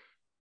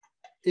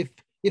 If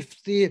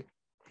the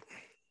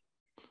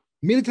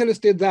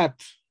militaries did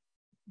that,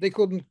 they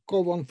couldn't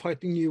go on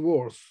fighting new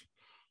wars.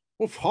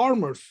 Or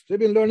farmers, they've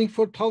been learning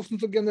for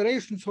thousands of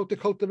generations how to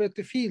cultivate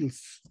the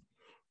fields.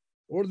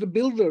 Or the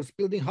builders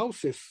building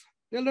houses.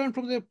 They learn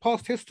from their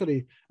past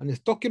history, and it's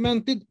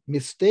documented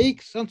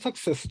mistakes and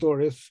success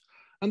stories.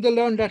 And they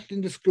learn that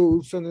in the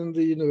schools and in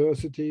the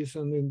universities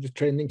and in the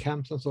training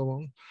camps and so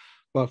on.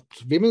 But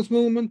women's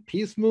movement,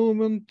 peace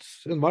movement,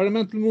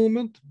 environmental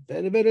movement,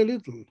 very, very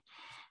little.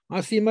 I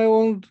see my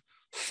own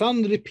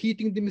son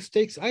repeating the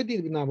mistakes I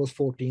did when I was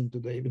 14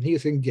 today, when he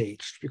is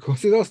engaged,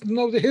 because he doesn't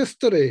know the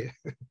history.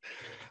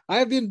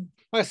 I've been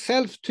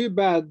myself too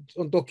bad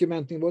on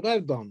documenting what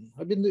I've done.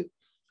 I've been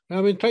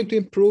trying to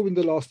improve in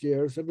the last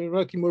years. I've been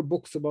writing more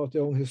books about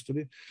their own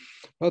history.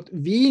 But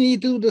we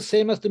need to do the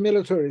same as the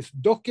militaries,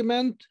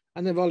 document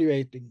and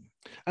evaluating.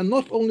 And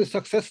not only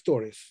success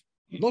stories,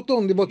 not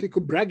only what we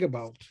could brag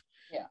about.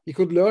 Yeah. We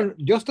could learn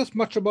just as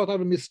much about our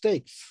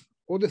mistakes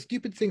or the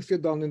stupid things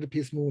we've done in the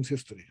peace movement's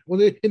history,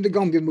 or in the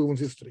Gandhian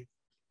movement's history.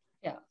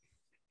 Yeah,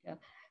 yeah.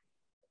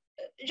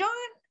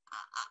 Jorgen,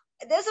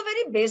 there's a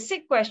very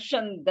basic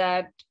question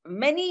that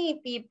many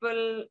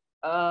people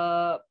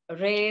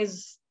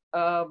raise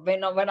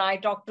when I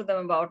talk to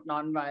them about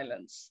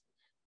nonviolence.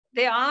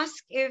 They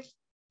ask if,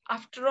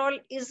 after all,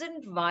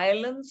 isn't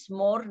violence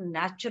more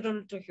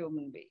natural to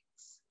human beings?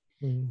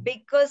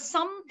 Because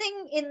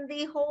something in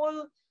the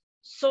whole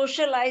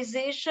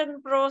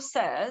socialization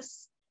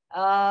process,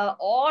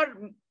 or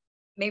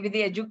maybe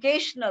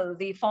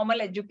the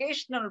formal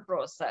educational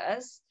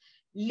process,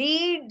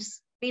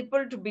 leads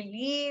people to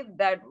believe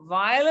that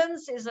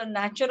violence is a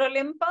natural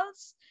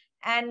impulse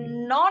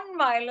and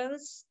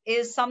non-violence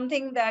is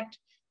something that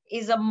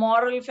is a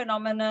moral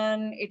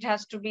phenomenon. It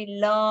has to be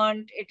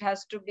learned, it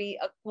has to be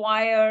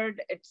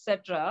acquired,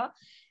 etc.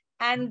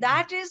 And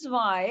that is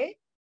why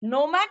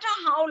no matter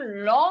how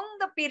long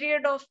the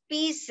period of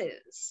peace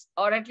is,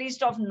 or at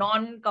least of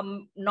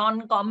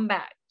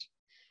non-combat,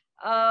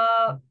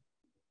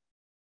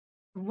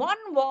 one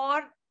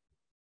war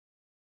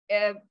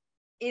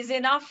is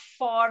enough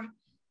for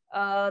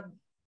a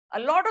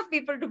lot of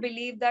people to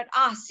believe that,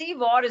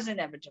 war is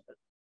inevitable.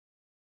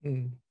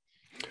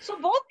 So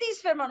both these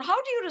phenomena,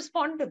 how do you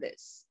respond to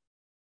this?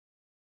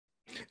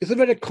 It's a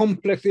very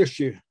complex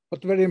issue,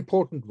 but a very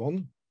important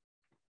one.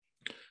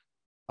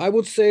 I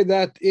would say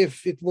that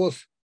if it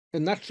was a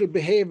natural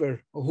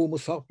behavior of Homo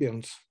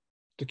sapiens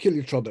to kill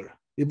each other,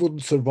 we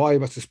wouldn't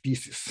survive as a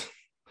species.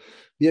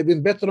 We have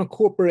been better on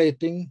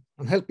cooperating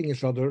and helping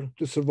each other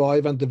to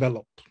survive and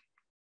develop.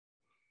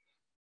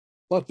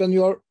 But when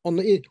you are on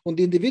the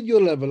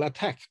individual level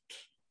attacked,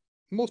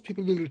 most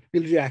people will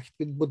react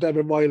with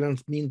whatever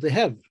violence means they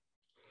have.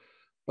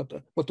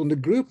 But on the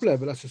group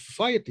level as a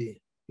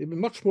society, we've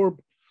been much more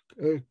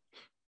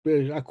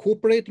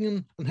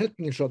cooperating and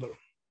helping each other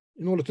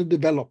in order to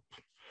develop.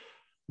 I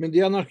mean,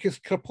 the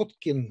anarchist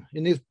Kropotkin,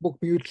 in his book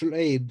Mutual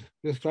Aid,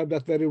 described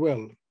that very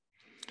well.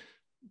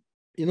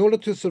 In order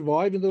to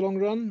survive in the long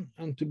run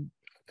and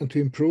to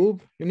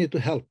improve, you need to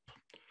help.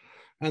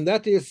 And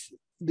that is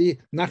the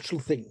natural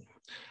thing.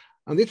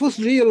 And it was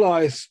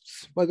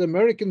realized by the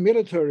American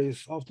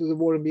militaries after the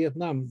war in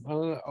Vietnam,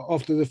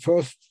 after the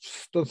First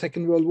and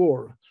Second World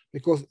War,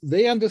 because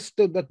they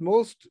understood that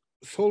most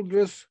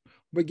soldiers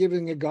were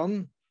given a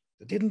gun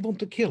they didn't want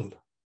to kill.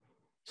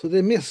 So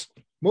they missed.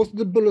 Most of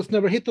the bullets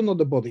never hit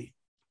another body.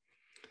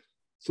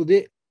 So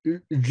they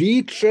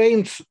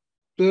retrained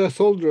the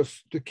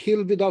soldiers to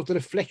kill without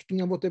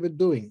reflecting on what they were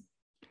doing.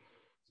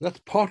 That's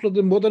part of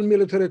the modern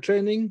military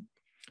training.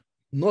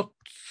 Not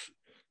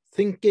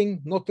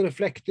thinking, not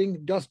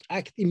reflecting, just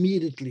act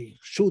immediately.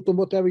 Shoot on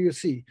whatever you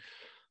see.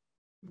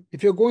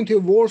 If you're going to a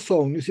war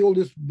zone, you see all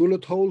these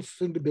bullet holes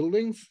in the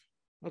buildings.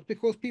 That's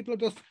because people are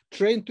just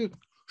trained to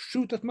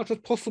shoot as much as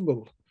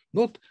possible,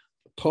 not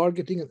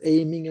targeting and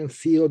aiming and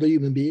see other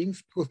human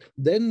beings, because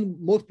then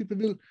most people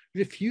will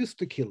refuse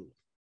to kill.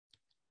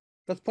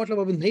 That's part of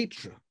our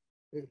nature.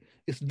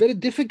 It's very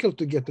difficult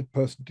to get a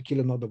person to kill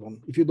another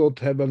one if you don't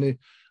have any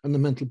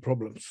mental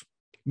problems.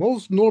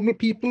 Most normal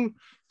people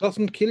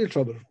doesn't kill each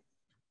other.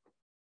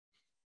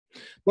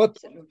 But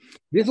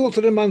this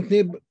also reminds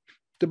me,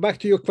 back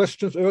to your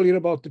questions earlier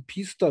about the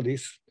peace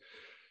studies.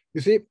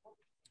 You see,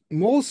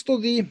 most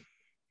of the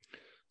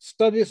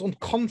studies on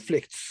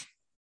conflicts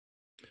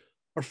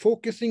are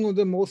focusing on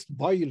the most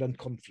violent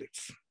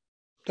conflicts.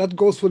 That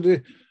goes for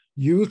the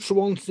huge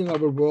ones in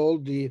our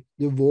world, the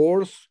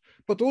wars,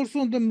 but also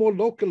on the more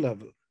local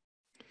level.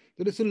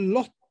 There is a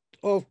lot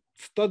of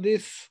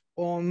studies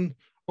on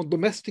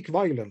domestic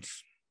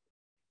violence.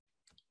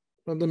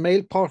 When the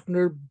male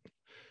partner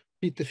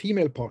beat the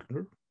female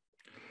partner,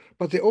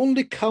 but they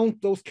only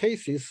count those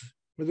cases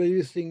where they're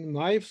using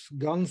knives,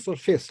 guns, or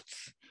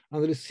fists,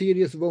 and there is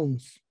serious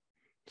wounds,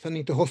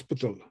 sending to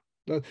hospital.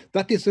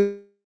 That is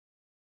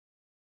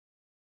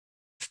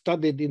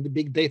studied in the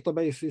big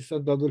databases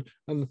and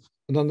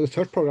on the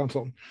research programs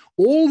on.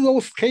 All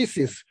those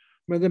cases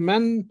where the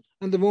man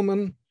and the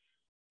woman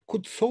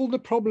could solve the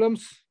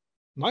problems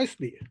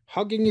nicely,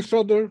 hugging each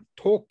other,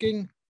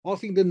 talking,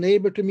 asking the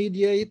neighbor to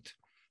mediate,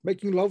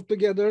 making love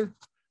together,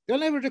 they're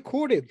never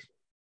recorded.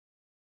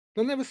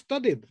 They're never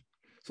studied.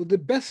 So the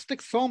best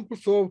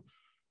examples of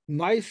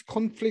nice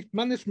conflict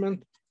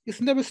management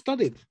is never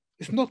studied.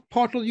 It's not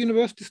part of the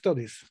university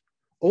studies.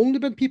 Only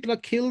when people are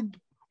killed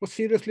or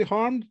seriously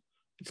harmed,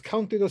 it's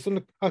counted as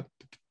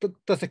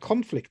a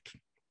conflict.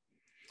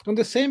 And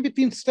the same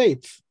between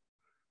states.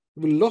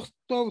 We have a lot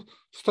of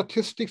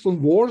statistics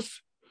on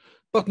wars,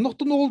 but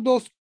not on all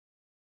those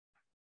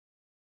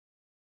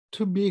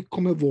to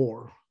become a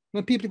war.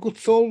 When people could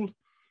solve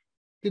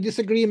the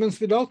disagreements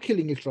without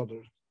killing each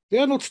other. They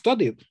are not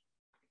studied.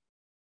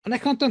 And I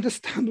can't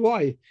understand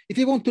why. If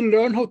you want to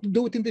learn how to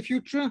do it in the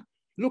future,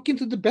 look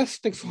into the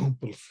best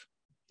examples,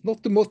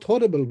 not the most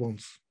horrible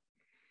ones.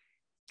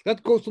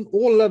 That goes on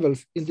all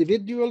levels,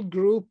 individual,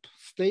 group,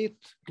 state,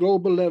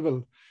 global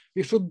level.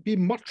 We should be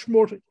much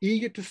more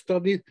eager to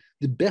study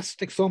the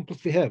best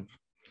examples we have.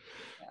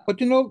 But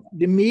you know,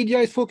 the media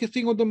is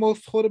focusing on the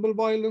most horrible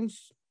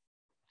violence,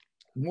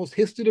 most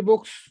history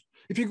books.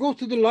 If you go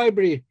to the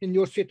library in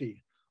your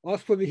city,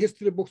 ask for the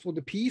history books for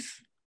the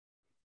peace,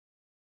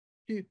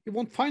 you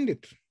won't find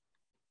it.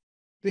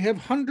 They have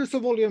hundreds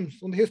of volumes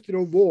on the history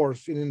of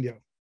wars in India.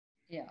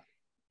 Yeah.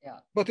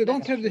 But they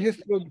don't have the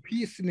history of the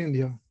peace in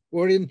India,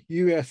 or in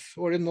US,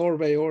 or in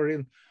Norway, or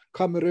in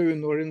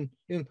Cameroon, or in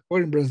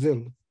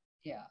Brazil.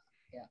 Yeah.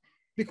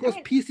 Because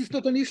peace is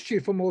not an issue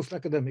for most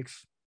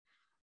academics.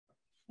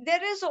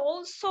 There is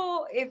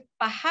also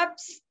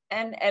perhaps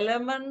an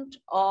element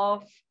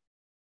of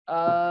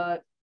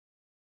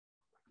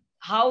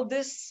how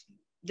this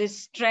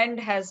trend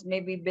has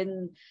maybe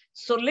been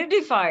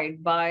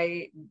solidified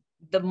by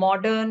the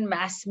modern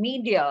mass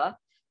media,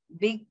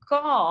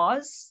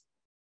 because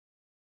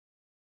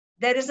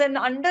there is an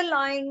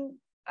underlying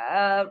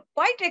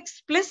quite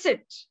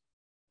explicit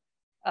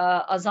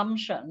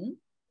assumption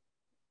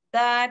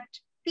that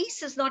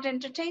peace is not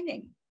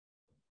entertaining.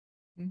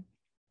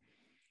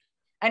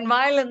 And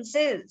violence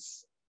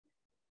is.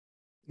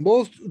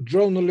 Most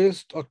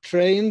journalists are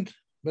trained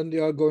when they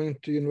are going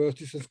to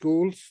universities and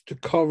schools to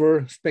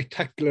cover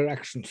spectacular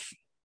actions.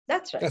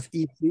 That's right. That's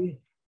easy.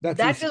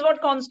 That is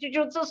what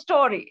constitutes a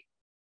story.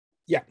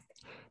 Yeah,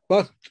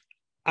 but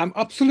I'm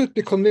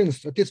absolutely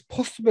convinced that it's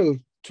possible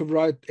to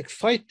write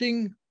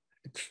exciting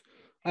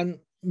and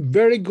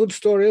very good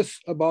stories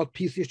about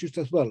peace issues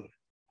as well.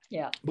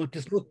 Yeah. But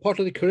it's not part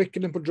of the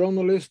curriculum for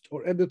journalists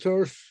or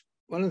editors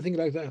or anything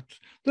like that.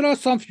 There are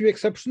some few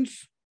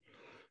exceptions,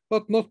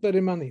 but not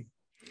very many.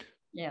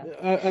 Yeah.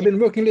 I've been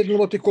working a little on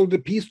what they call the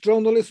peace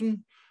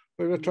journalism,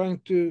 where we're trying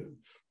to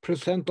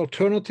present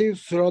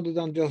alternatives rather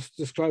than just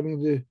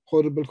describing the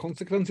horrible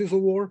consequences of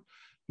war,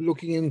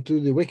 looking into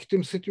the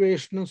victim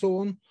situation and so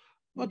on.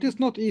 But it's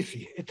not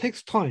easy. It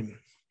takes time.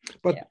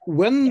 But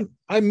when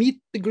I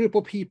meet the group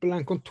of people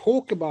and can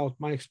talk about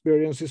my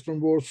experiences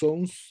from war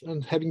zones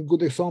and having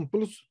good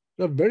examples,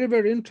 they're very,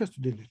 very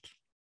interested in it.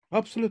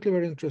 Absolutely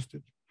very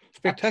interested.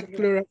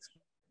 Spectacular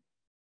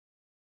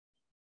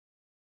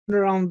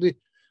around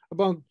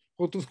about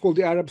what was called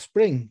the Arab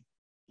Spring.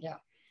 Yeah.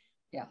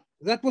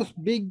 That was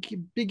big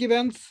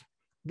events,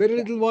 very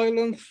little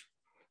violence.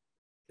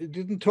 It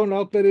didn't turn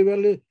out very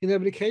well in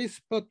every case,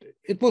 but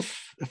it was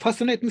a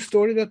fascinating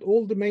story that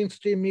all the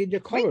mainstream media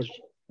covered.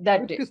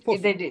 They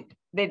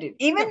did.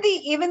 Even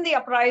the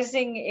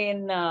uprising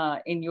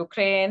in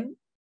Ukraine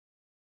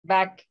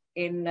back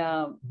in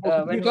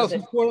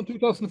 2004 and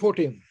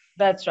 2014.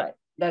 That's right.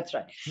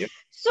 Yep.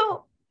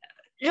 So,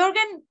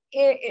 Jorgen,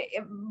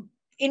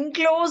 in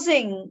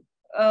closing,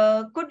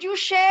 could you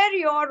share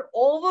your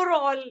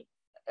overall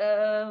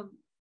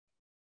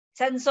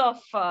sense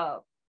of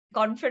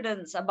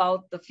confidence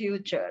about the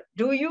future?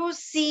 Do you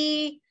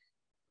see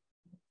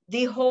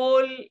the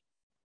whole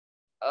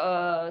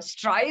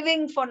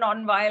striving for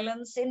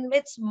nonviolence in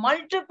its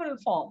multiple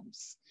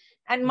forms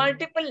and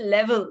multiple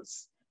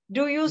levels?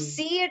 Do you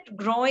see it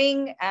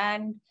growing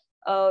and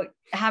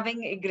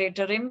having a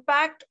greater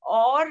impact,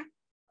 or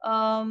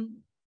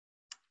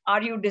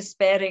are you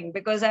despairing?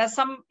 Because as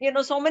some,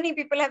 so many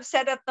people have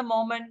said at the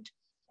moment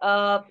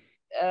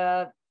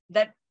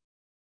that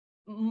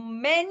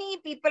many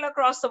people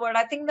across the world,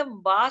 I think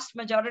the vast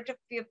majority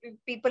of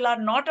people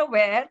are not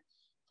aware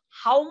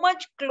how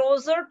much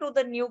closer to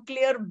the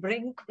nuclear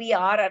brink we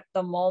are at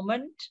the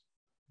moment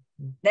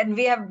than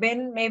we have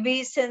been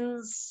maybe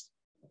since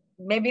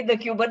the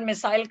Cuban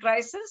Missile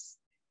Crisis.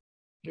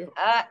 Yeah.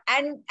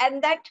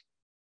 And that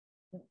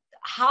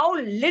how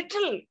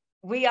little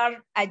we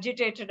are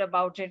agitated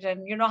about it,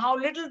 and how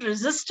little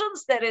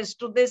resistance there is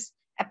to this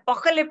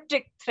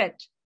apocalyptic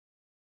threat.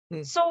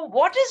 So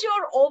what is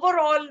your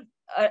overall,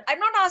 I'm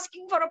not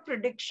asking for a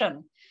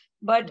prediction,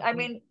 but I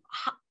mean,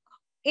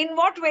 in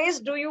what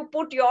ways do you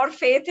put your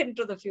faith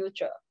into the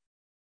future?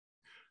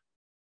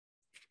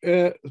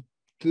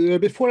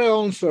 Before I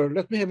answer,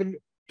 let me have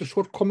a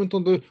short comment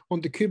on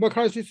the Cuba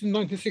crisis in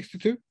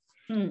 1962.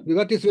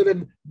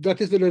 That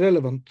is very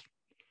relevant.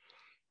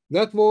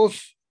 That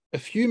was a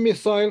few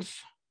missiles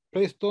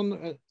placed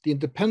on the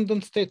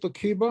independent state of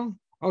Cuba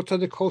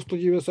outside the coast of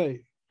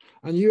USA.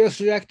 And US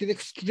reacted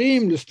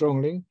extremely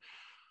strongly,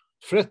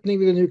 threatening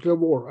with a nuclear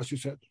war, as you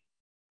said.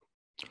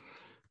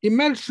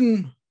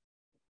 Imagine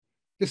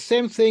the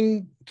same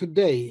thing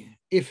today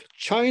if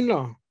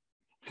China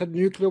had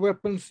nuclear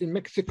weapons in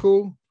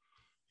Mexico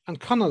and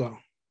Canada.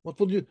 What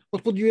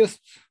would US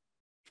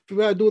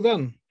do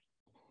then?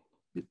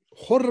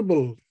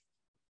 Horrible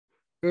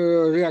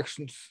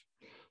reactions.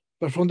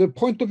 But from the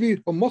point of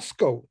view of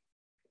Moscow,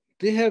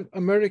 they have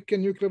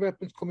American nuclear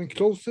weapons coming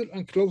closer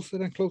and closer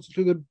and closer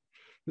to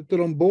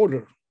their own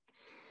border.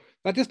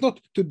 That is not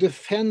to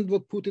defend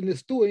what Putin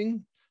is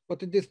doing,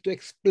 but it is to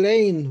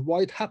explain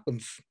why it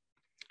happens.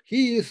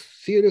 He is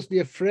seriously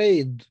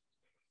afraid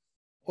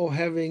of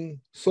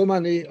having so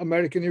many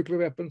American nuclear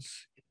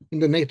weapons in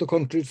the NATO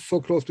countries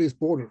so close to his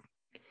border.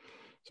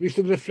 So we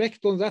should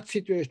reflect on that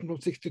situation from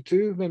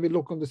 1962 when we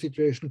look on the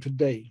situation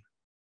today.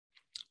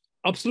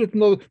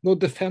 Absolutely no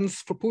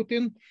defense for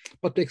Putin,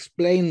 but to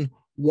explain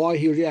why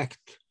he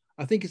reacts.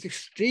 I think it's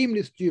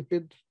extremely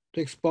stupid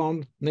to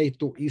expand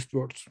NATO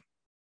eastwards.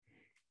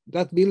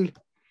 That will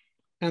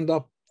end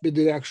up with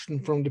the reaction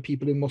from the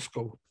people in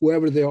Moscow,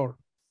 whoever they are.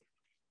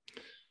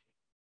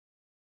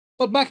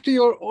 But back to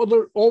your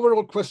other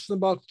overall question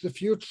about the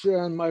future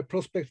and my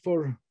prospect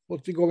for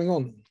what's going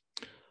on.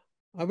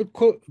 I will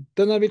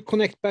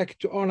connect back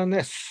to Arne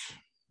Næss,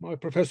 my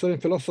professor in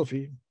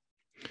philosophy.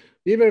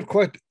 We were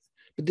quite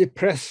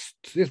depressed.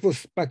 This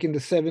was back in the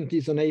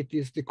 70s and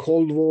 80s, the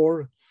Cold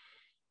War,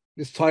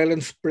 the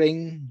silent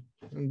spring,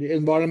 and the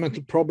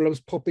environmental problems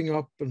popping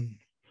up, and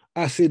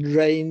acid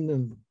rain,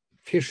 and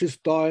fishes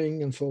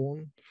dying, and so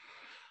on.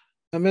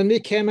 And when we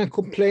came and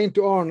complained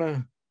to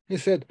Arne, he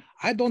said,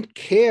 I don't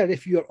care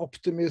if you're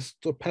optimist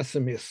or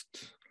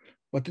pessimist,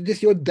 but it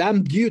is your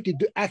damn duty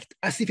to act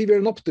as if you were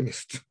an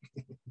optimist.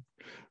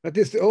 That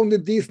is the only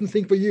decent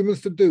thing for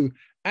humans to do.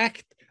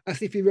 Act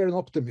as if you were an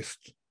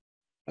optimist.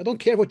 I don't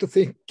care what you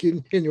think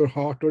in your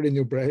heart or in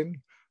your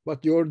brain,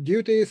 but your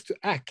duty is to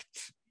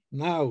act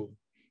now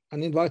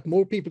and invite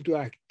more people to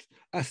act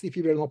as if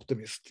you were an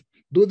optimist.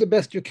 Do the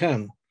best you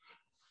can,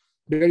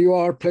 where you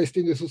are placed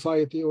in the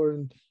society or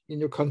in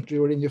your country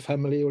or in your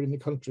family or in the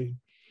country.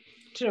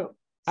 True.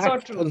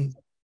 Act so true.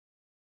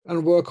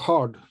 And work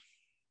hard.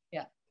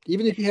 Yeah.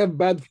 Even if you have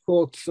bad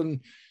thoughts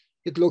and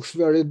it looks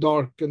very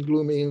dark and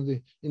gloomy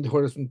in the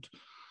horizon.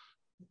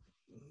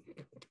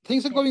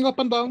 Things are going up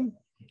and down,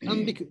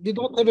 and we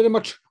don't have very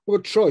much of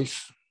a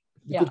choice.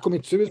 You could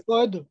commit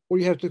suicide, or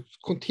you have to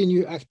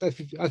continue act as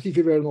if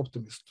you were an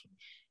optimist.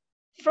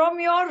 From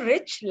your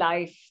rich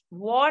life,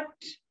 what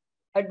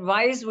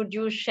advice would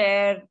you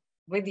share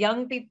with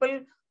young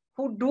people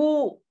who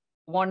do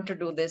want to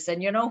do this,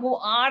 and who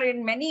are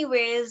in many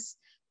ways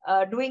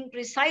doing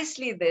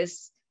precisely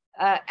this,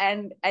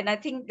 and I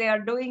think they are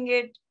doing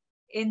it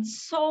in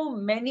so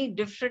many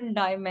different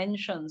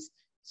dimensions.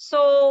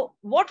 So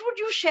what would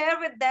you share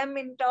with them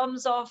in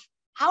terms of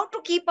how to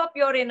keep up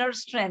your inner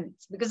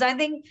strength? Because I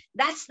think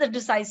that's the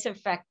decisive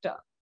factor.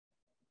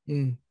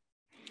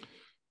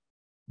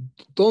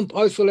 Don't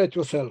isolate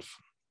yourself.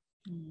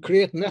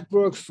 Create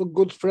networks of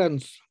good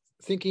friends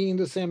thinking in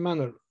the same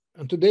manner.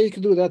 And today you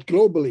can do that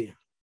globally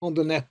on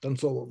the net and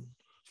so on.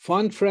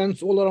 Find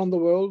friends all around the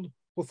world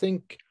who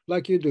think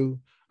like you do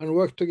and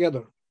work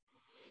together.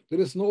 There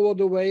is no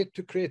other way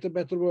to create a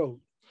better world.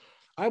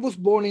 I was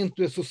born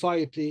into a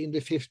society in the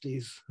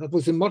 50s that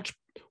was in much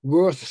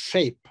worse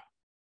shape,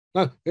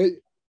 in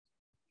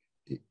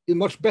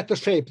much better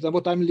shape than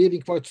what I'm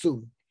leaving quite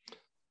soon.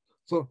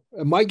 So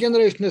my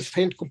generation has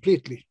failed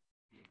completely.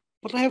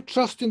 But I have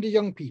trust in the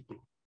young people.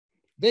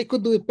 they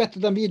could do it better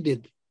than we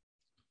did.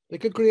 They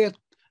could create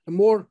a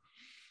more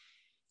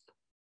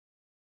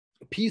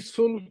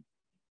peaceful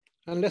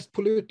and less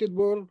polluted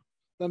world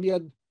than we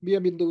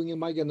have been doing in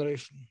my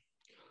generation.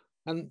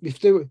 And if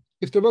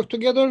they work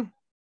together,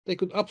 they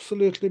could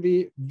absolutely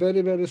be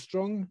very, very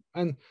strong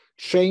and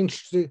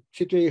change the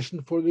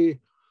situation for the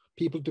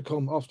people to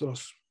come after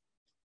us.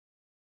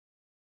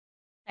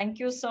 Thank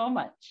you so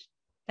much.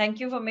 Thank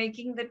you for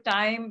making the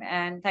time,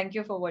 and thank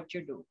you for what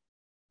you do.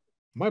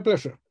 My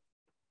pleasure.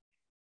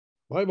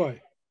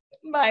 Bye-bye.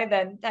 Bye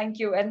then. Thank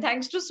you. And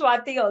thanks to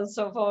Swati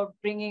also for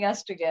bringing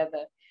us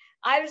together.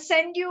 I'll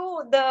send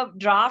you the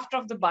draft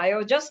of the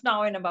bio just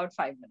now in about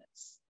 5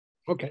 minutes.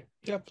 Okay.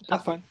 Yeah,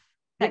 that's fine.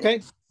 Thank okay.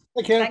 You.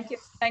 Take care. Thank you.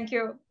 Thank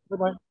you.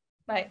 Bye-bye.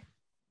 Bye.